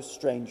all those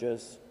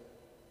strangers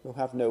who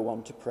have no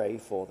one to pray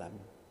for them.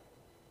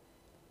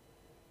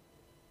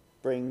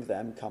 Bring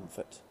them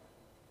comfort,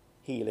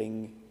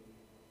 healing,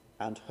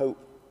 and hope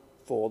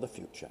for the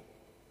future.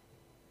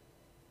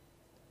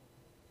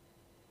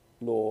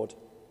 Lord,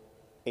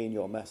 in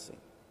your mercy,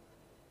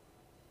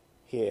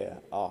 hear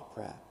our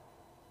prayer.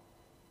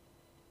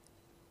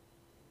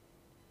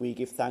 We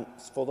give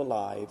thanks for the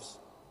lives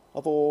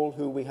of all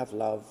who we have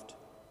loved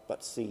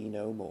but see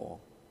no more,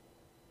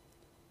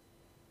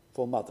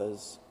 for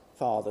mothers,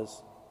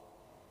 fathers,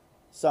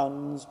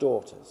 sons,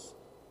 daughters,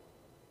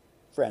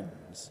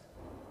 friends,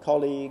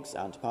 colleagues,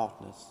 and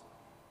partners,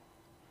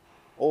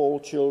 all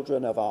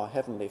children of our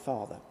Heavenly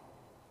Father,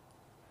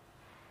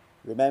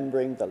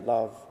 remembering the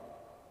love,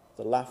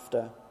 the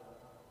laughter,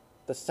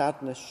 the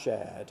sadness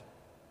shared,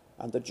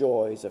 and the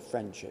joys of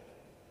friendship.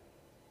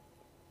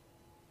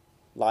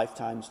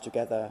 Lifetimes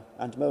together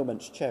and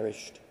moments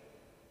cherished,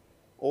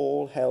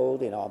 all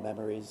held in our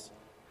memories,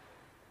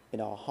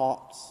 in our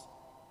hearts,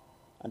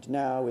 and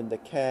now in the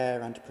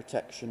care and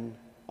protection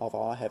of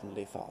our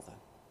Heavenly Father.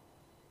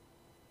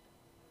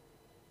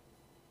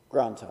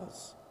 Grant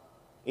us,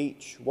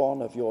 each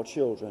one of your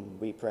children,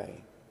 we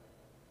pray,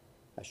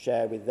 a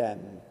share with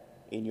them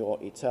in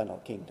your eternal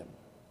kingdom.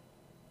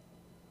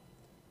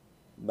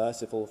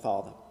 Merciful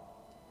Father,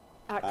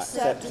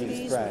 accept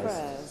these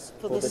prayers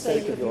for the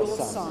sake of your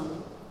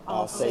Son,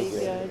 our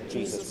Saviour,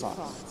 Jesus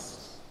Christ.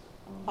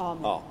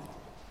 Amen. Amen.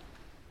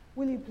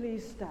 Will you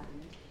please stand?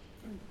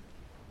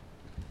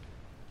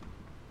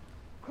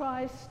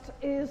 Christ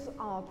is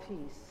our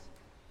peace.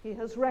 He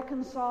has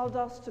reconciled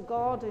us to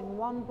God in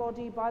one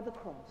body by the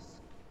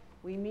cross.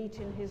 We meet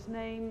in his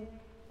name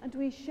and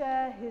we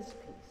share his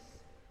peace.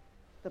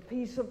 The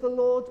peace of the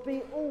Lord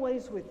be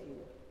always with you.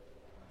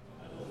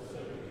 And also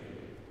with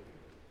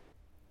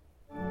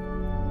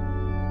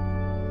you.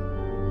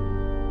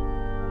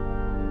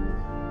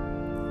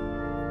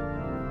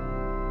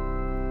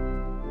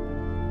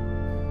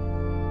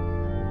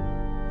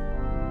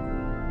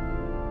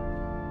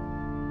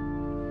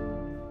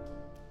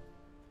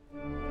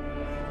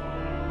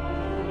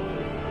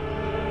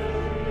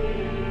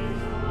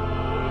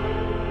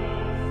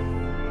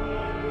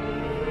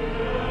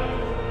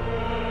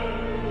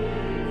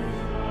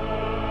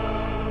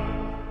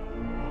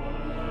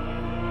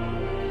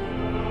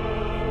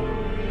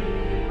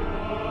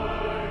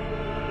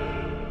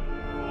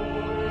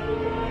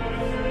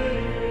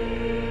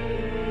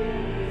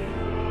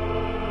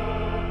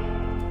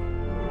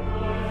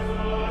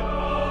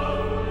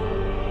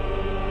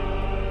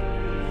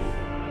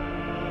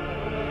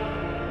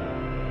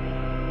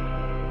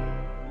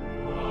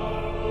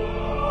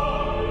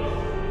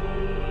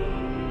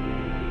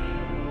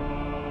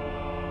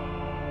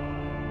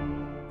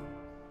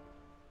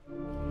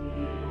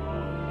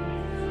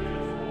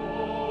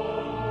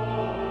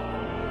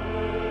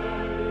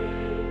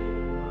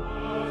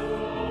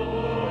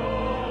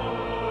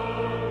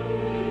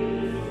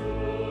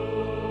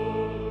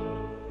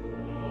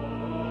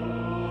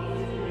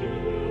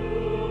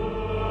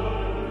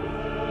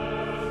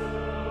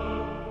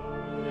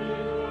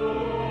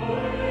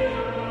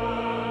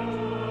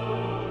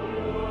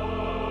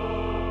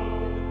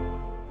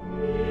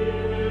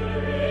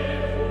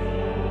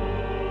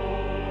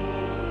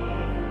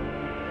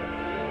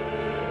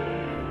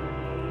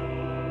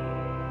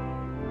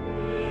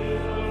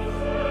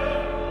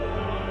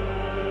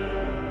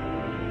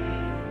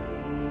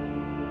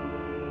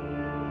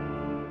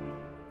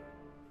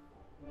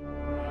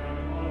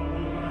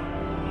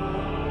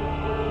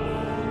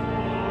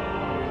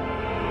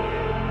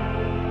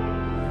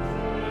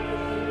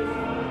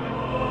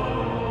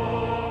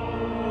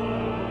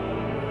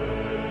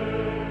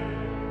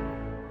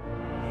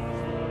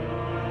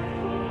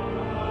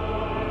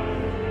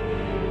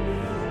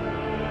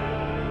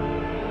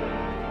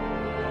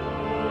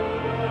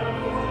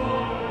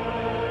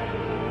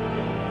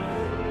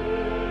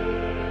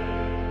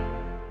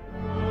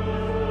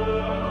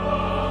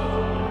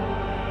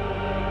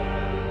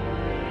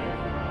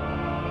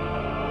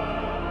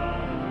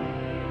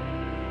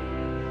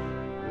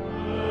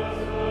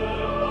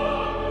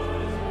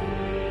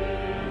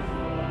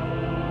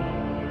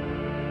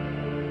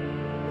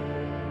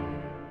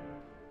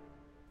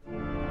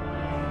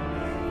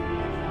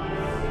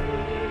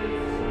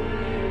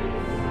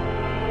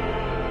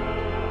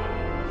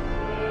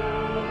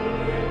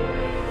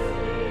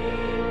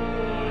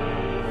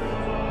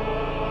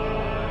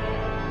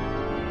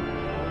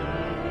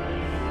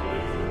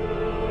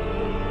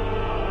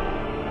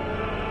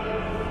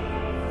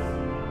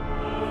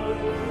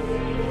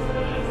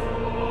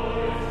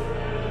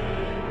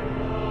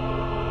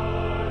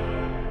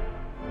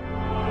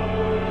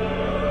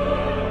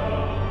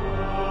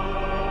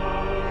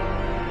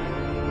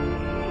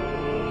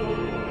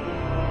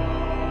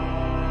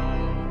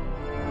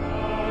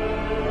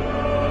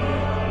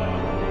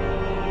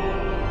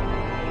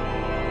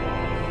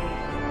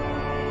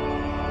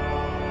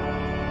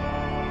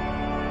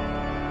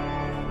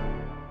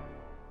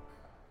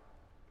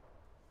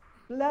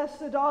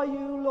 Blessed are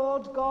you,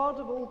 Lord God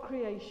of all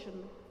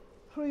creation.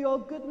 Through your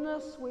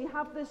goodness we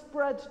have this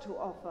bread to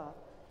offer,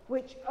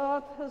 which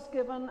earth has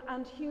given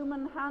and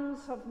human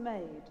hands have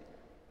made.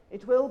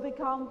 It will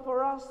become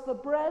for us the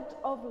bread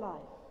of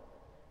life.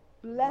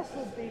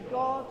 Blessed be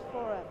God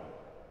forever.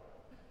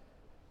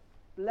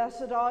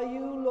 Blessed are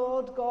you,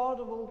 Lord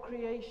God of all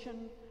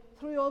creation.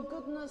 Through your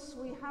goodness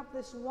we have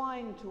this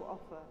wine to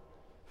offer,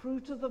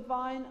 fruit of the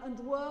vine and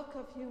work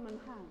of human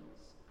hands.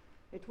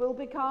 It will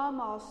become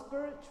our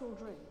spiritual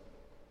drink.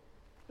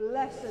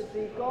 Blessed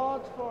be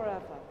God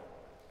forever.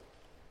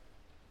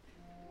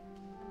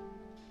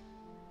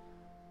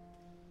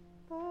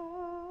 The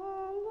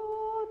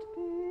Lord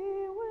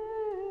be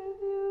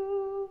with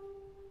you.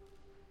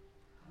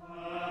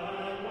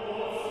 And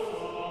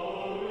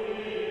also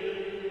with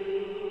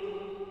you.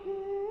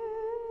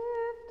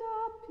 Lift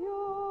up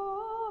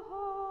your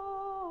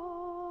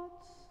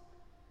hearts.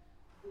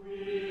 We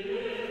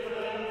lift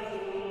them to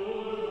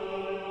the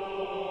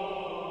Lord.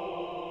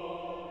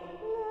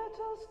 Let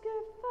us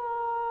give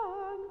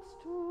thanks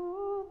to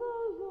the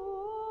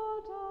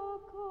Lord our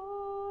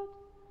God.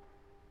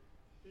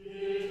 It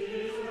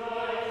is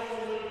right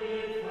to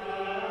give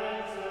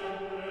thanks and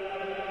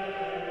praise.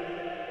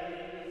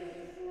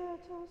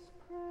 Let us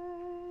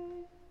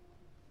pray.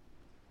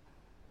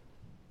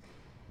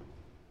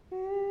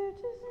 It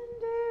is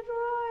indeed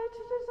right,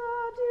 it is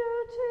our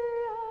duty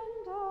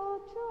and our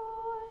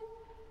joy,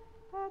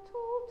 at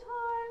all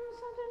times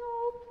and in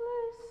all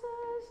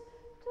places,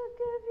 to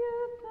give you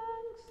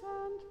thanks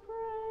and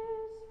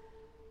praise.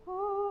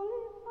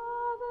 Holy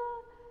Father,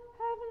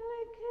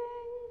 Heavenly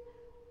King,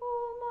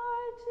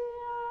 Almighty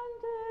and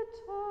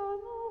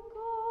eternal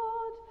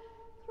God,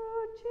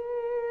 through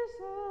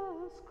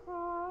Jesus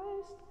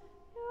Christ,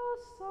 your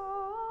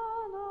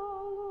Son,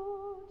 our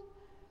Lord.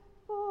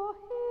 For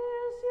he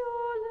is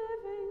your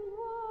living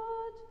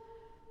word.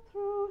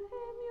 Through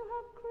him you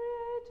have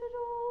created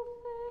all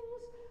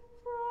things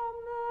from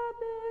the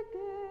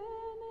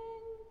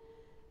beginning,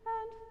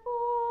 and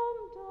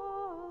formed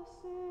us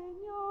in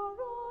your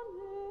own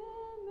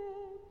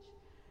image.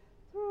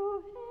 Through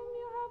him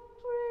you have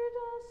freed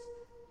us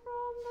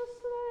from the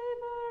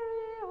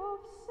slavery of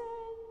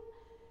sin,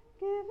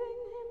 giving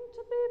him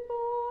to be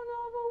born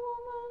of a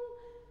woman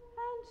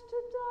and to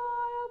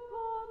die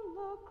upon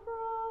the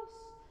cross.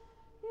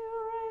 You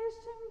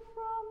raised him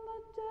from the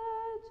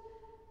dead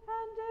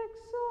and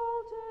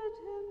exalted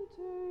him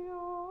to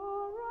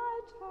your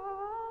right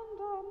hand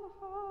on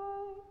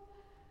high.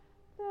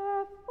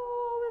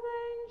 Therefore, with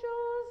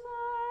angels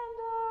and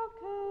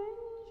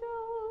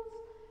archangels,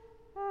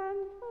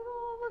 and with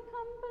all the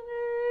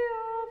company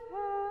of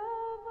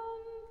heaven,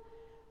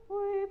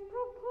 we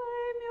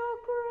proclaim your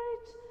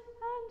great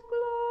and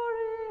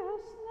glorious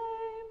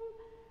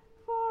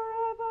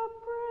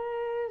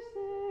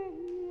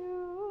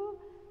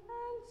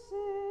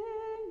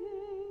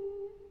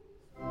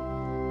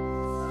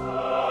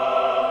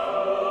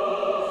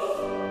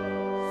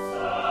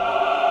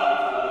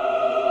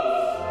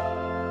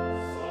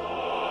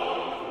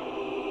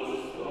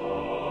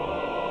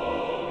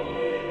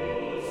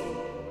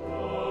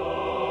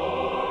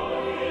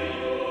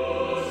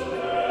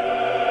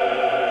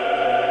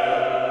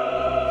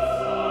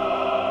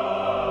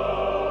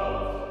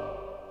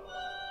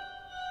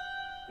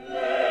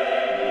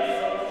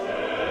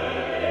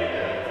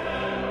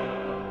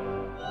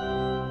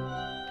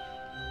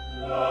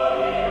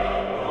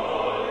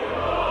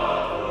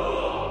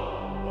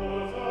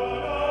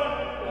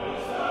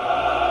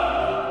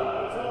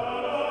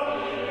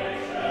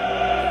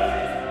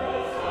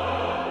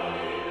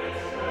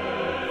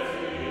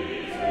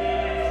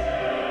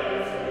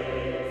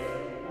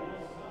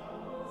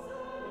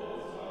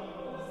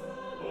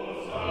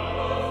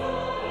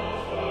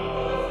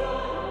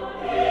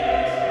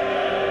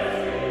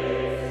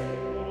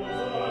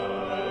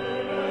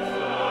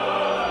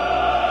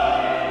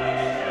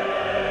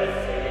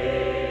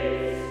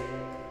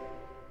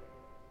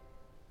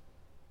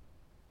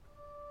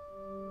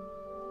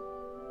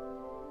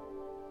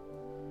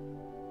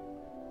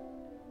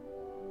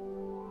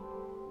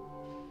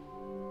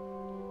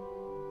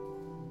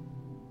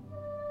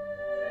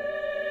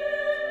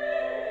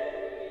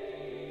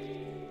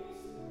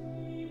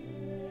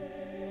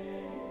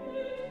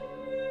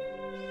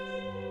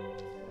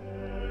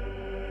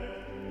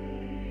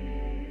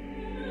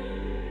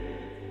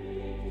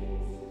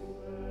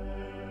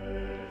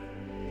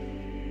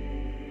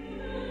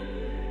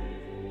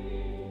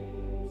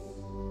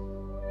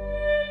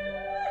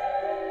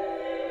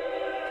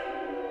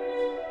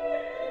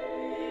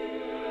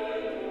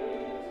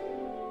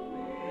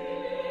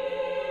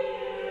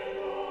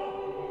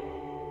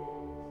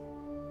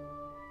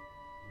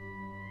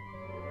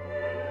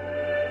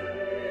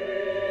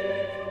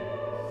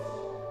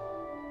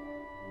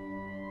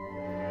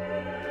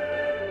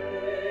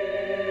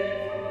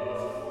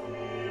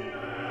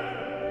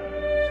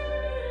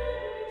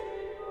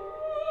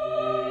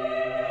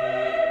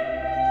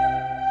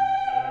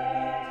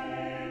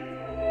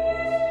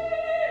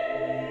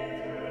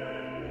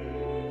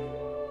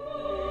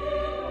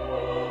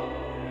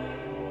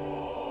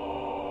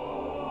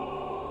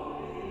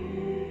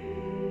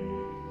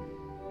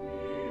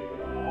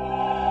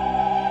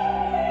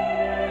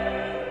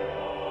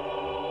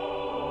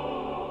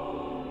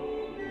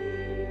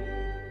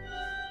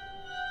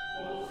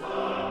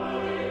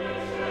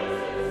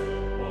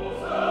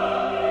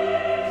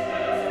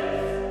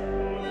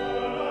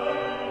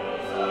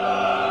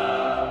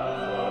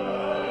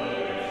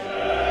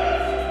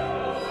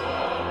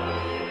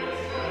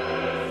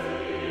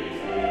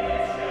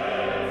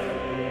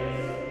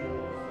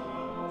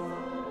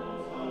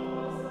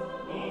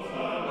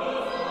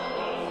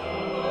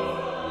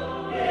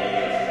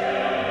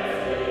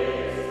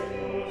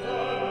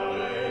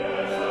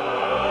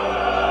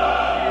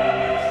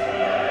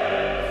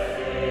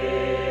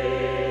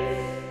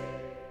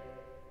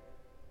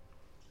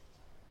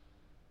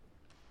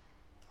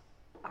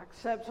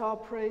Accept our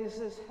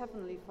praises,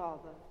 Heavenly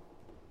Father,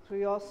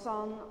 through your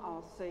Son,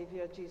 our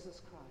Saviour, Jesus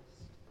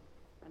Christ.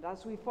 And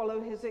as we follow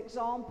his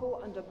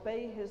example and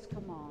obey his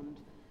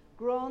command,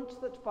 grant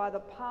that by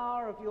the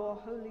power of your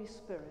Holy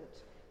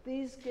Spirit,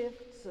 these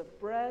gifts of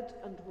bread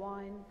and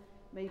wine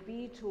may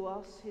be to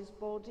us his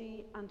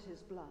body and his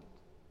blood,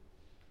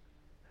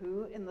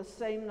 who in the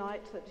same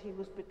night that he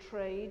was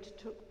betrayed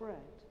took bread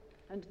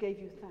and gave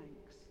you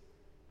thanks.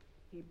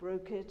 He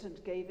broke it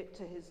and gave it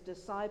to his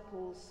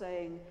disciples,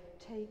 saying,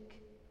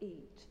 "Take,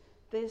 eat.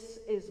 This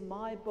is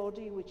my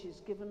body which is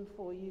given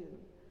for you.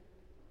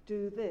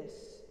 Do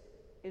this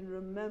in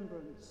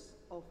remembrance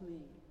of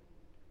me."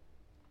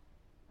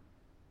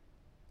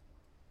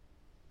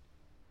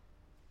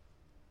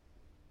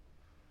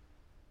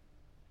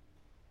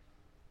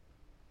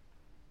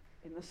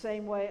 In the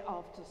same way,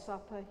 after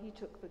supper, he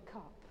took the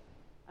cup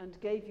and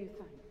gave you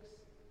thanks.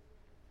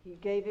 He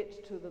gave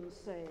it to them,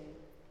 saying,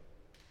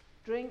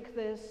 "Drink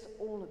this,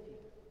 all of you.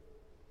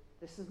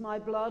 This is my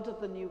blood of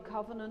the new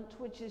covenant,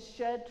 which is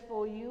shed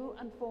for you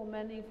and for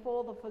many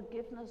for the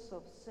forgiveness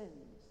of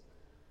sins.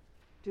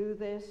 Do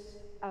this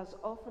as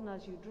often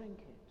as you drink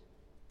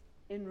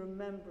it, in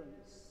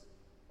remembrance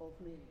of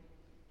me."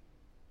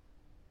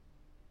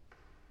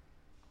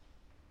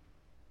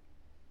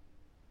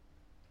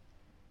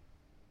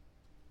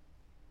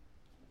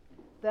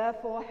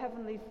 Therefore,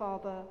 Heavenly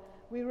Father,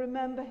 we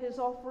remember his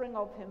offering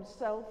of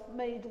himself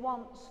made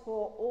once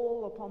for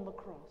all upon the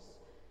cross.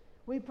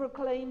 We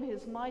proclaim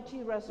his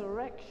mighty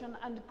resurrection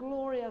and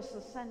glorious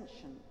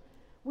ascension.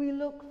 We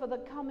look for the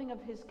coming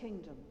of his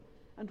kingdom,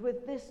 and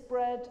with this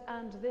bread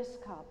and this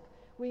cup,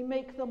 we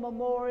make the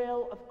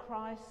memorial of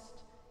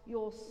Christ,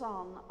 your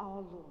Son,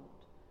 our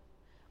Lord.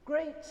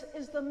 Great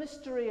is the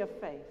mystery of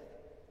faith.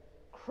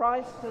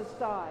 Christ has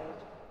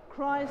died.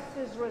 Christ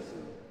is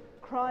risen.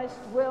 Christ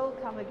will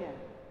come again.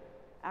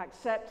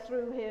 Accept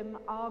through him,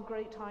 our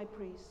great high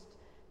priest,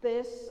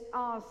 this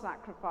our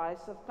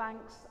sacrifice of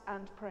thanks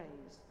and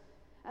praise.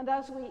 And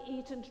as we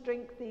eat and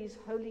drink these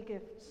holy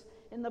gifts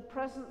in the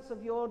presence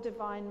of your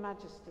divine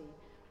majesty,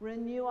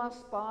 renew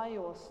us by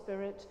your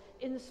Spirit,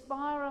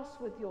 inspire us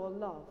with your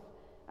love,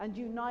 and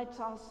unite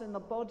us in the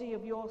body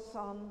of your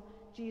Son,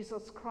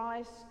 Jesus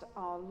Christ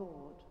our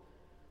Lord.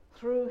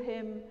 Through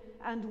him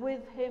and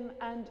with him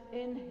and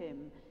in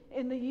him,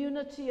 in the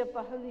unity of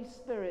the Holy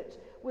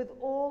Spirit, with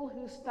all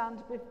who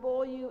stand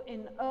before you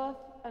in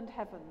earth and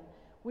heaven,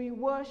 we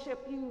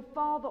worship you,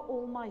 Father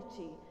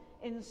Almighty,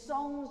 in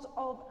songs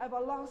of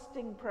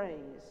everlasting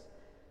praise.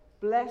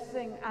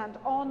 Blessing and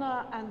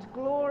honor and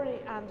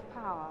glory and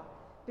power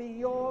be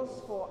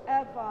yours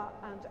forever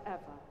and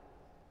ever.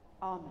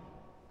 Amen.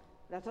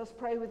 Let us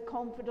pray with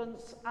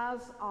confidence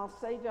as our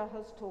Saviour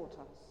has taught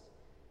us.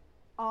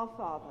 Our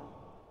Father,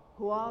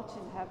 who art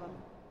in heaven,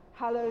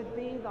 hallowed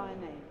be thy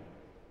name.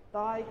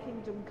 Thy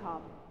kingdom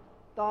come,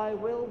 thy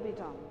will be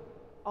done,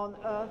 on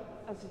earth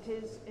as it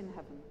is in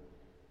heaven.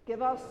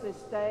 Give us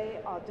this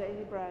day our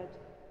daily bread,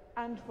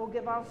 and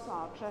forgive us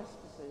our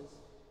trespasses,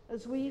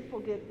 as we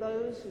forgive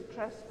those who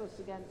trespass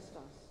against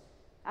us.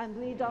 And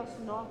lead us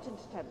not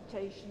into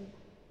temptation,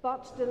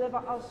 but deliver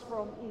us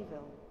from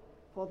evil.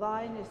 For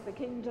thine is the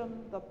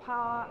kingdom, the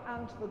power,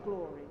 and the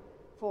glory,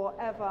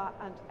 forever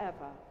and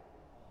ever.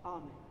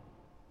 Amen.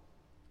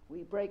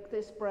 We break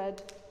this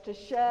bread to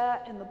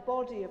share in the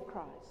body of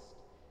Christ.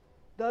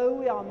 Though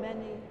we are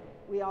many,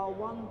 we are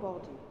one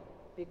body,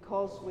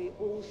 because we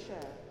all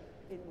share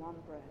in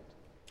one bread.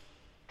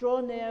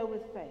 Draw near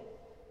with faith.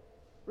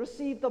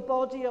 Receive the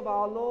body of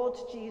our Lord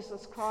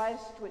Jesus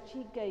Christ, which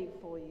he gave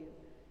for you,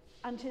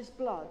 and his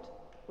blood,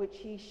 which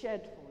he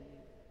shed for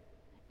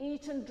you.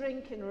 Eat and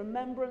drink in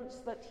remembrance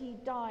that he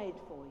died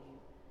for you,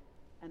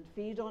 and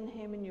feed on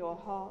him in your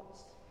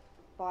hearts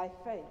by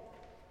faith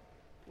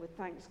with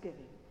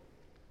thanksgiving.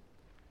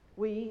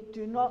 We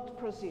do not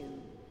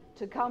presume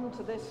to come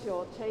to this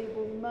your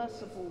table,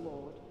 merciful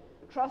Lord,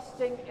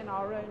 trusting in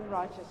our own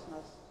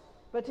righteousness,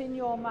 but in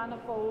your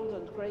manifold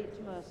and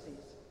great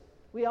mercies.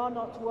 We are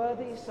not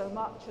worthy so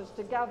much as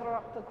to gather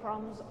up the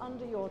crumbs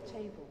under your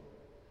table,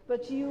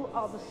 but you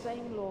are the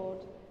same Lord,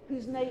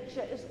 whose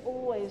nature is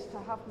always to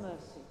have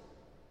mercy.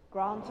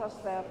 Grant us,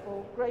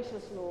 therefore,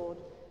 gracious Lord,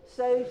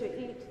 so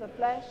to eat the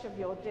flesh of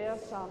your dear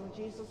Son,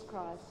 Jesus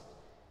Christ,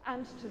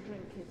 and to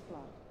drink his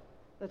blood,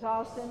 that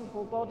our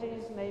sinful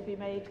bodies may be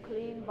made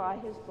clean by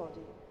his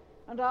body,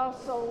 and our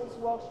souls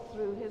washed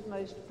through his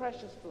most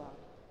precious blood,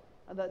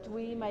 and that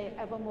we may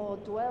evermore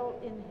dwell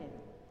in him,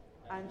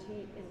 and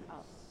he in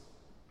us.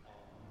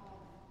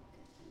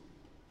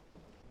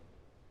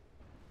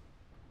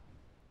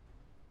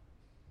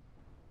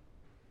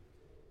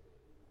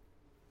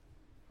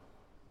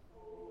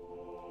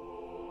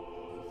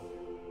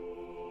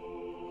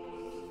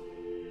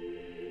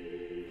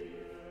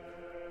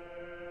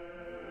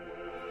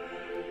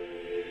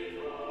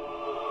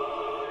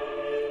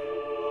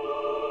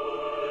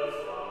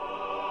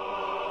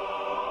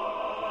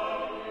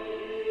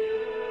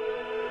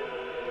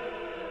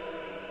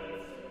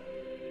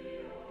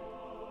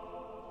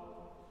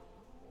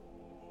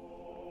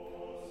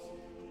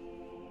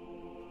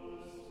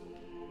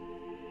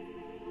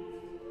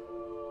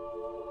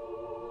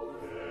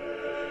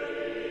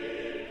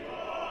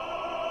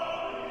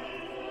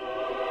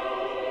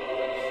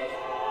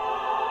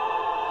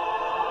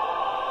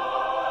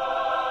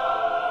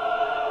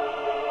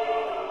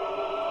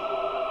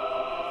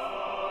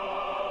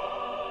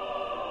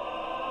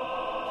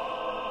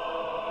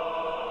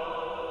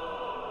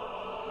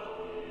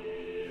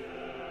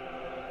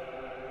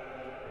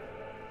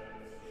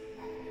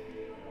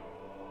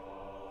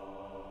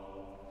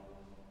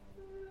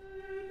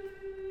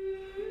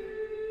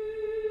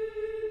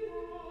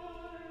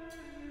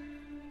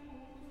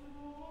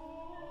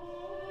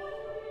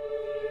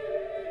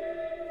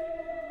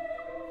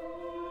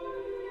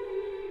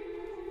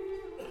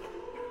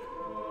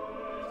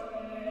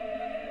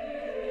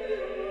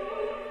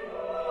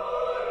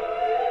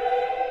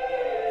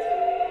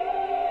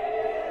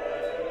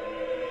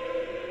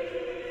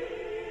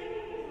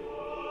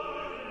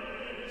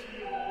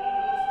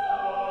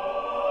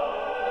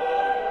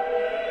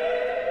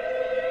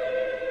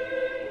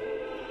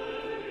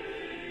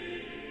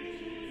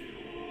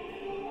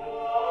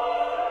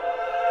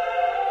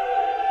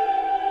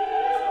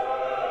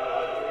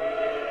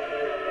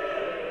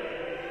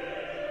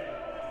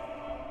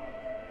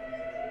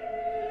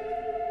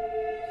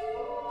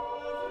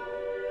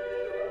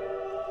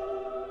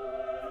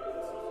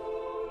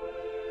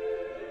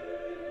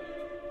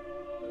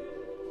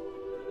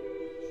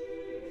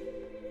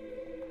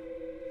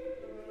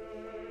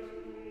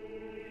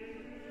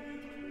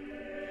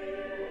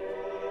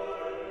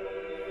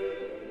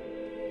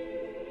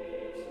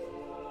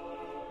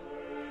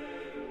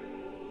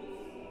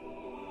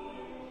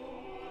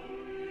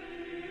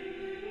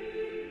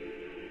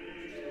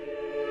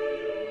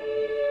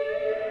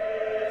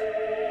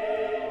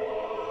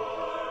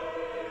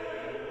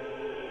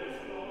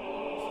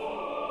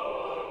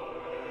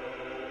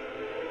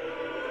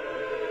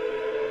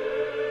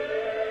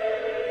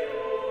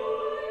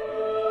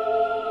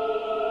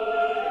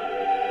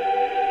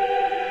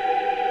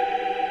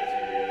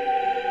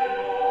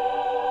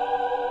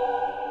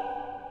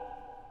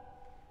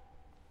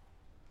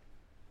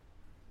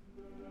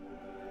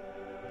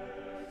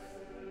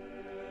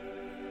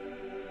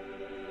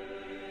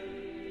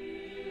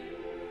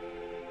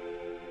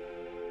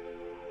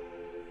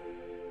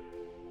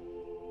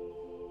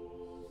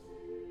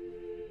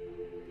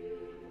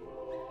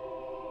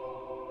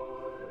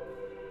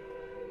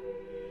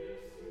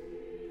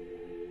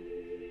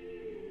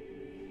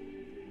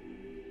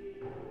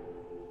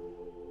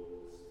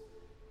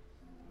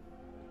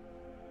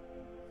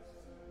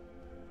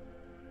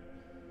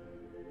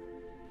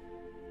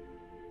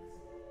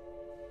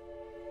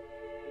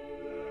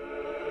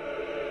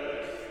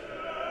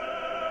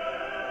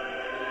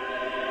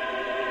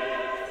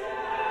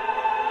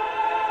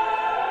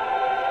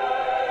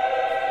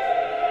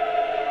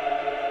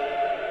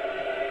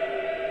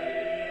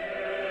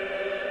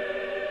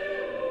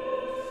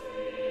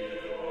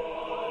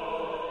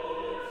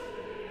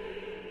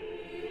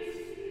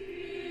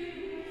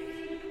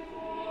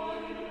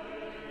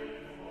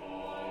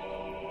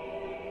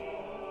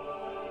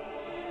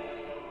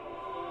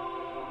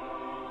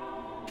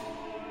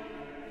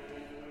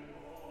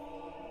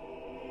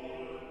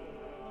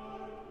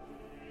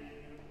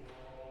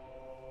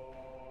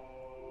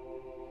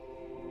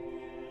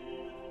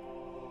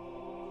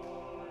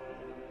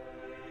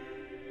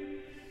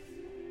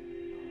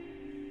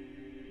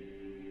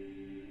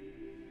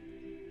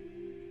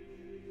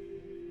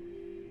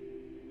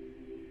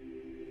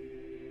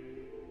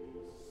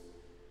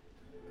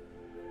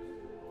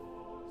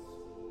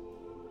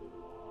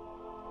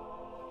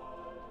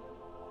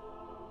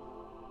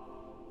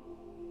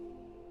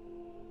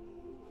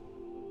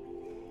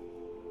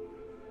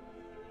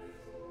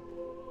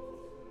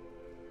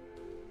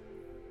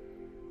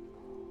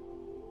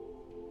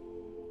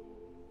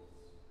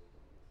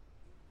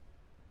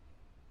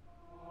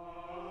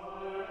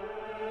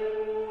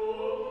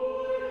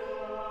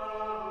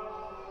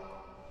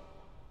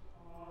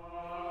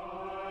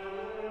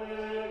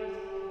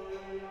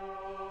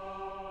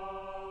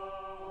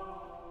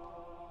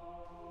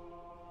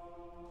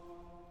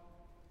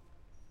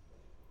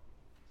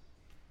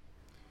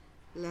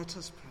 Let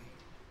us pray.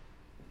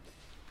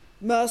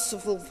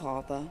 Merciful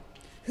Father,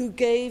 who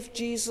gave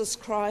Jesus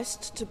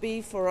Christ to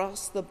be for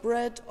us the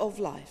bread of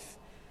life,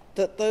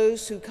 that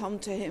those who come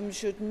to him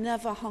should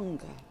never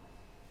hunger,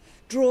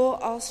 draw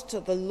us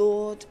to the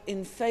Lord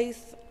in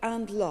faith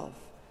and love,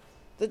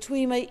 that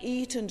we may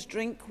eat and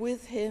drink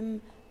with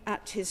him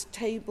at his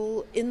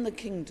table in the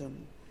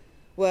kingdom,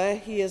 where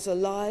he is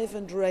alive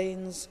and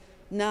reigns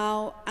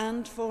now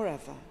and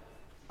forever.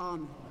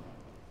 Amen.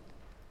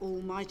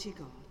 Almighty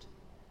God,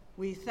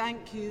 we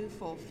thank you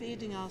for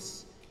feeding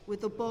us with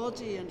the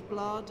body and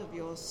blood of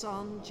your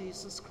Son,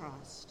 Jesus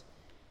Christ.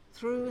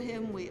 Through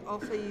him we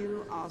offer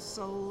you our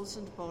souls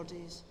and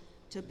bodies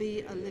to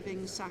be a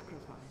living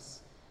sacrifice.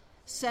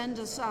 Send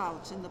us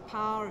out in the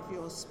power of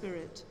your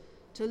Spirit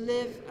to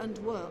live and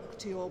work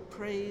to your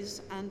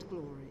praise and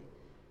glory.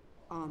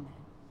 Amen.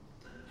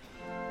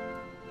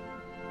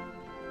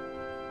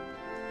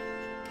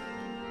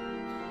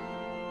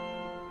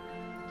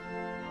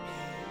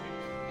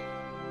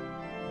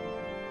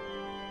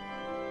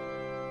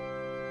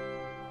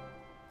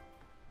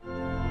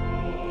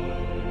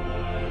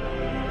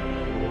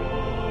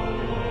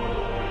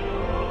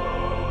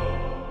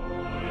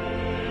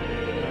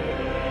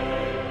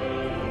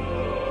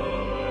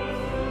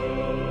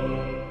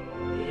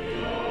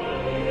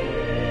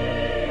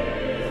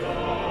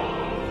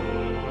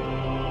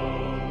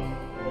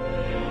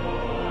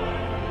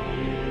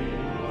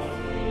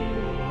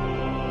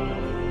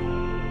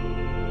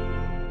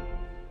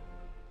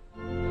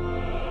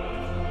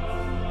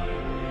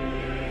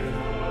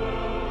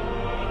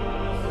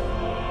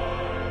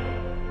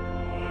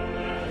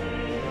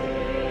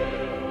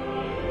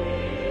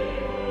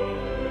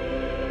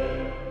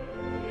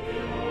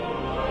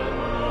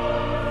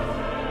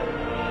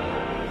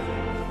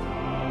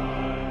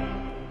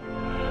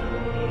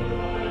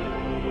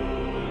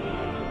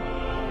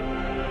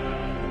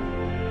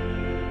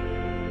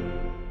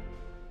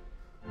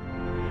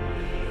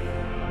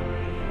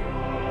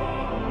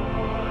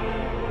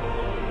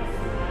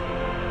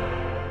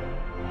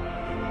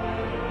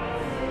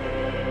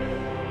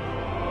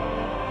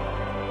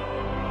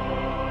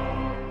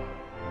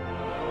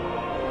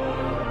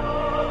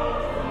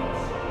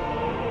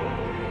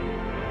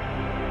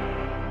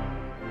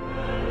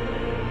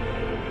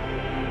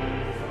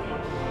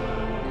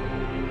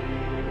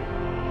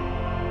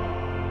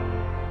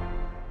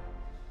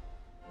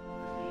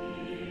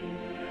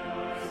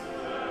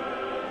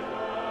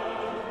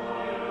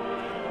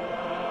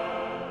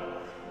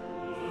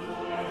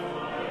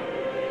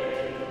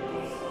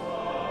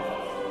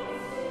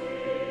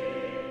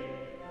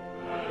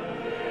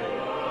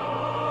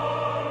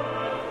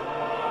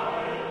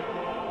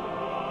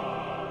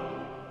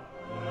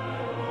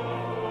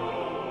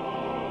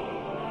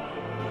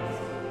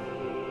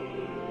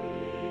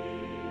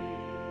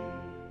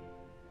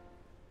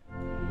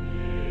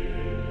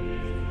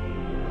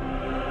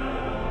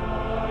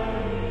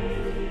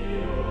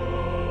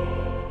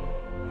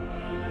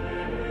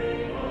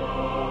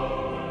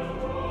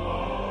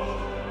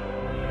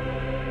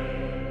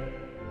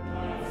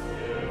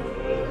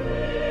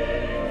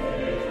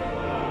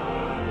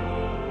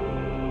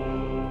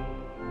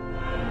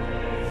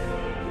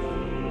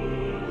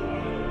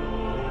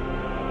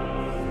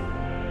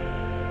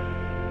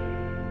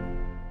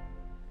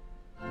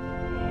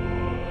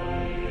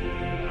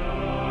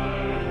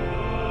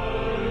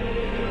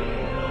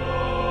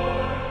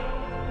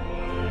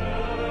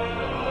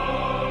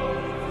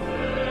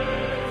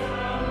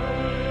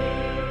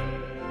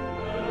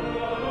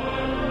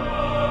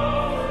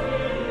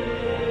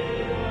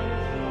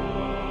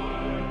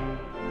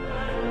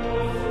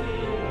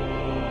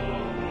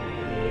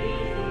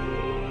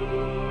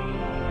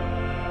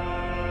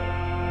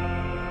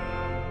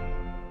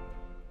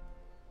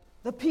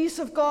 The peace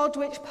of God,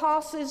 which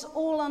passes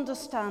all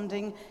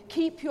understanding,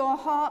 keep your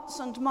hearts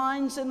and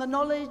minds in the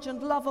knowledge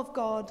and love of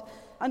God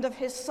and of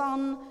his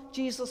Son,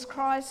 Jesus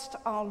Christ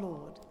our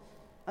Lord.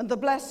 And the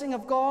blessing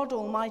of God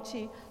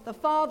Almighty, the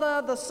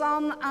Father, the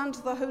Son, and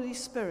the Holy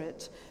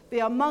Spirit be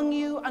among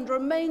you and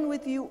remain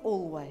with you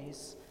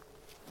always.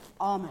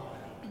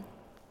 Amen.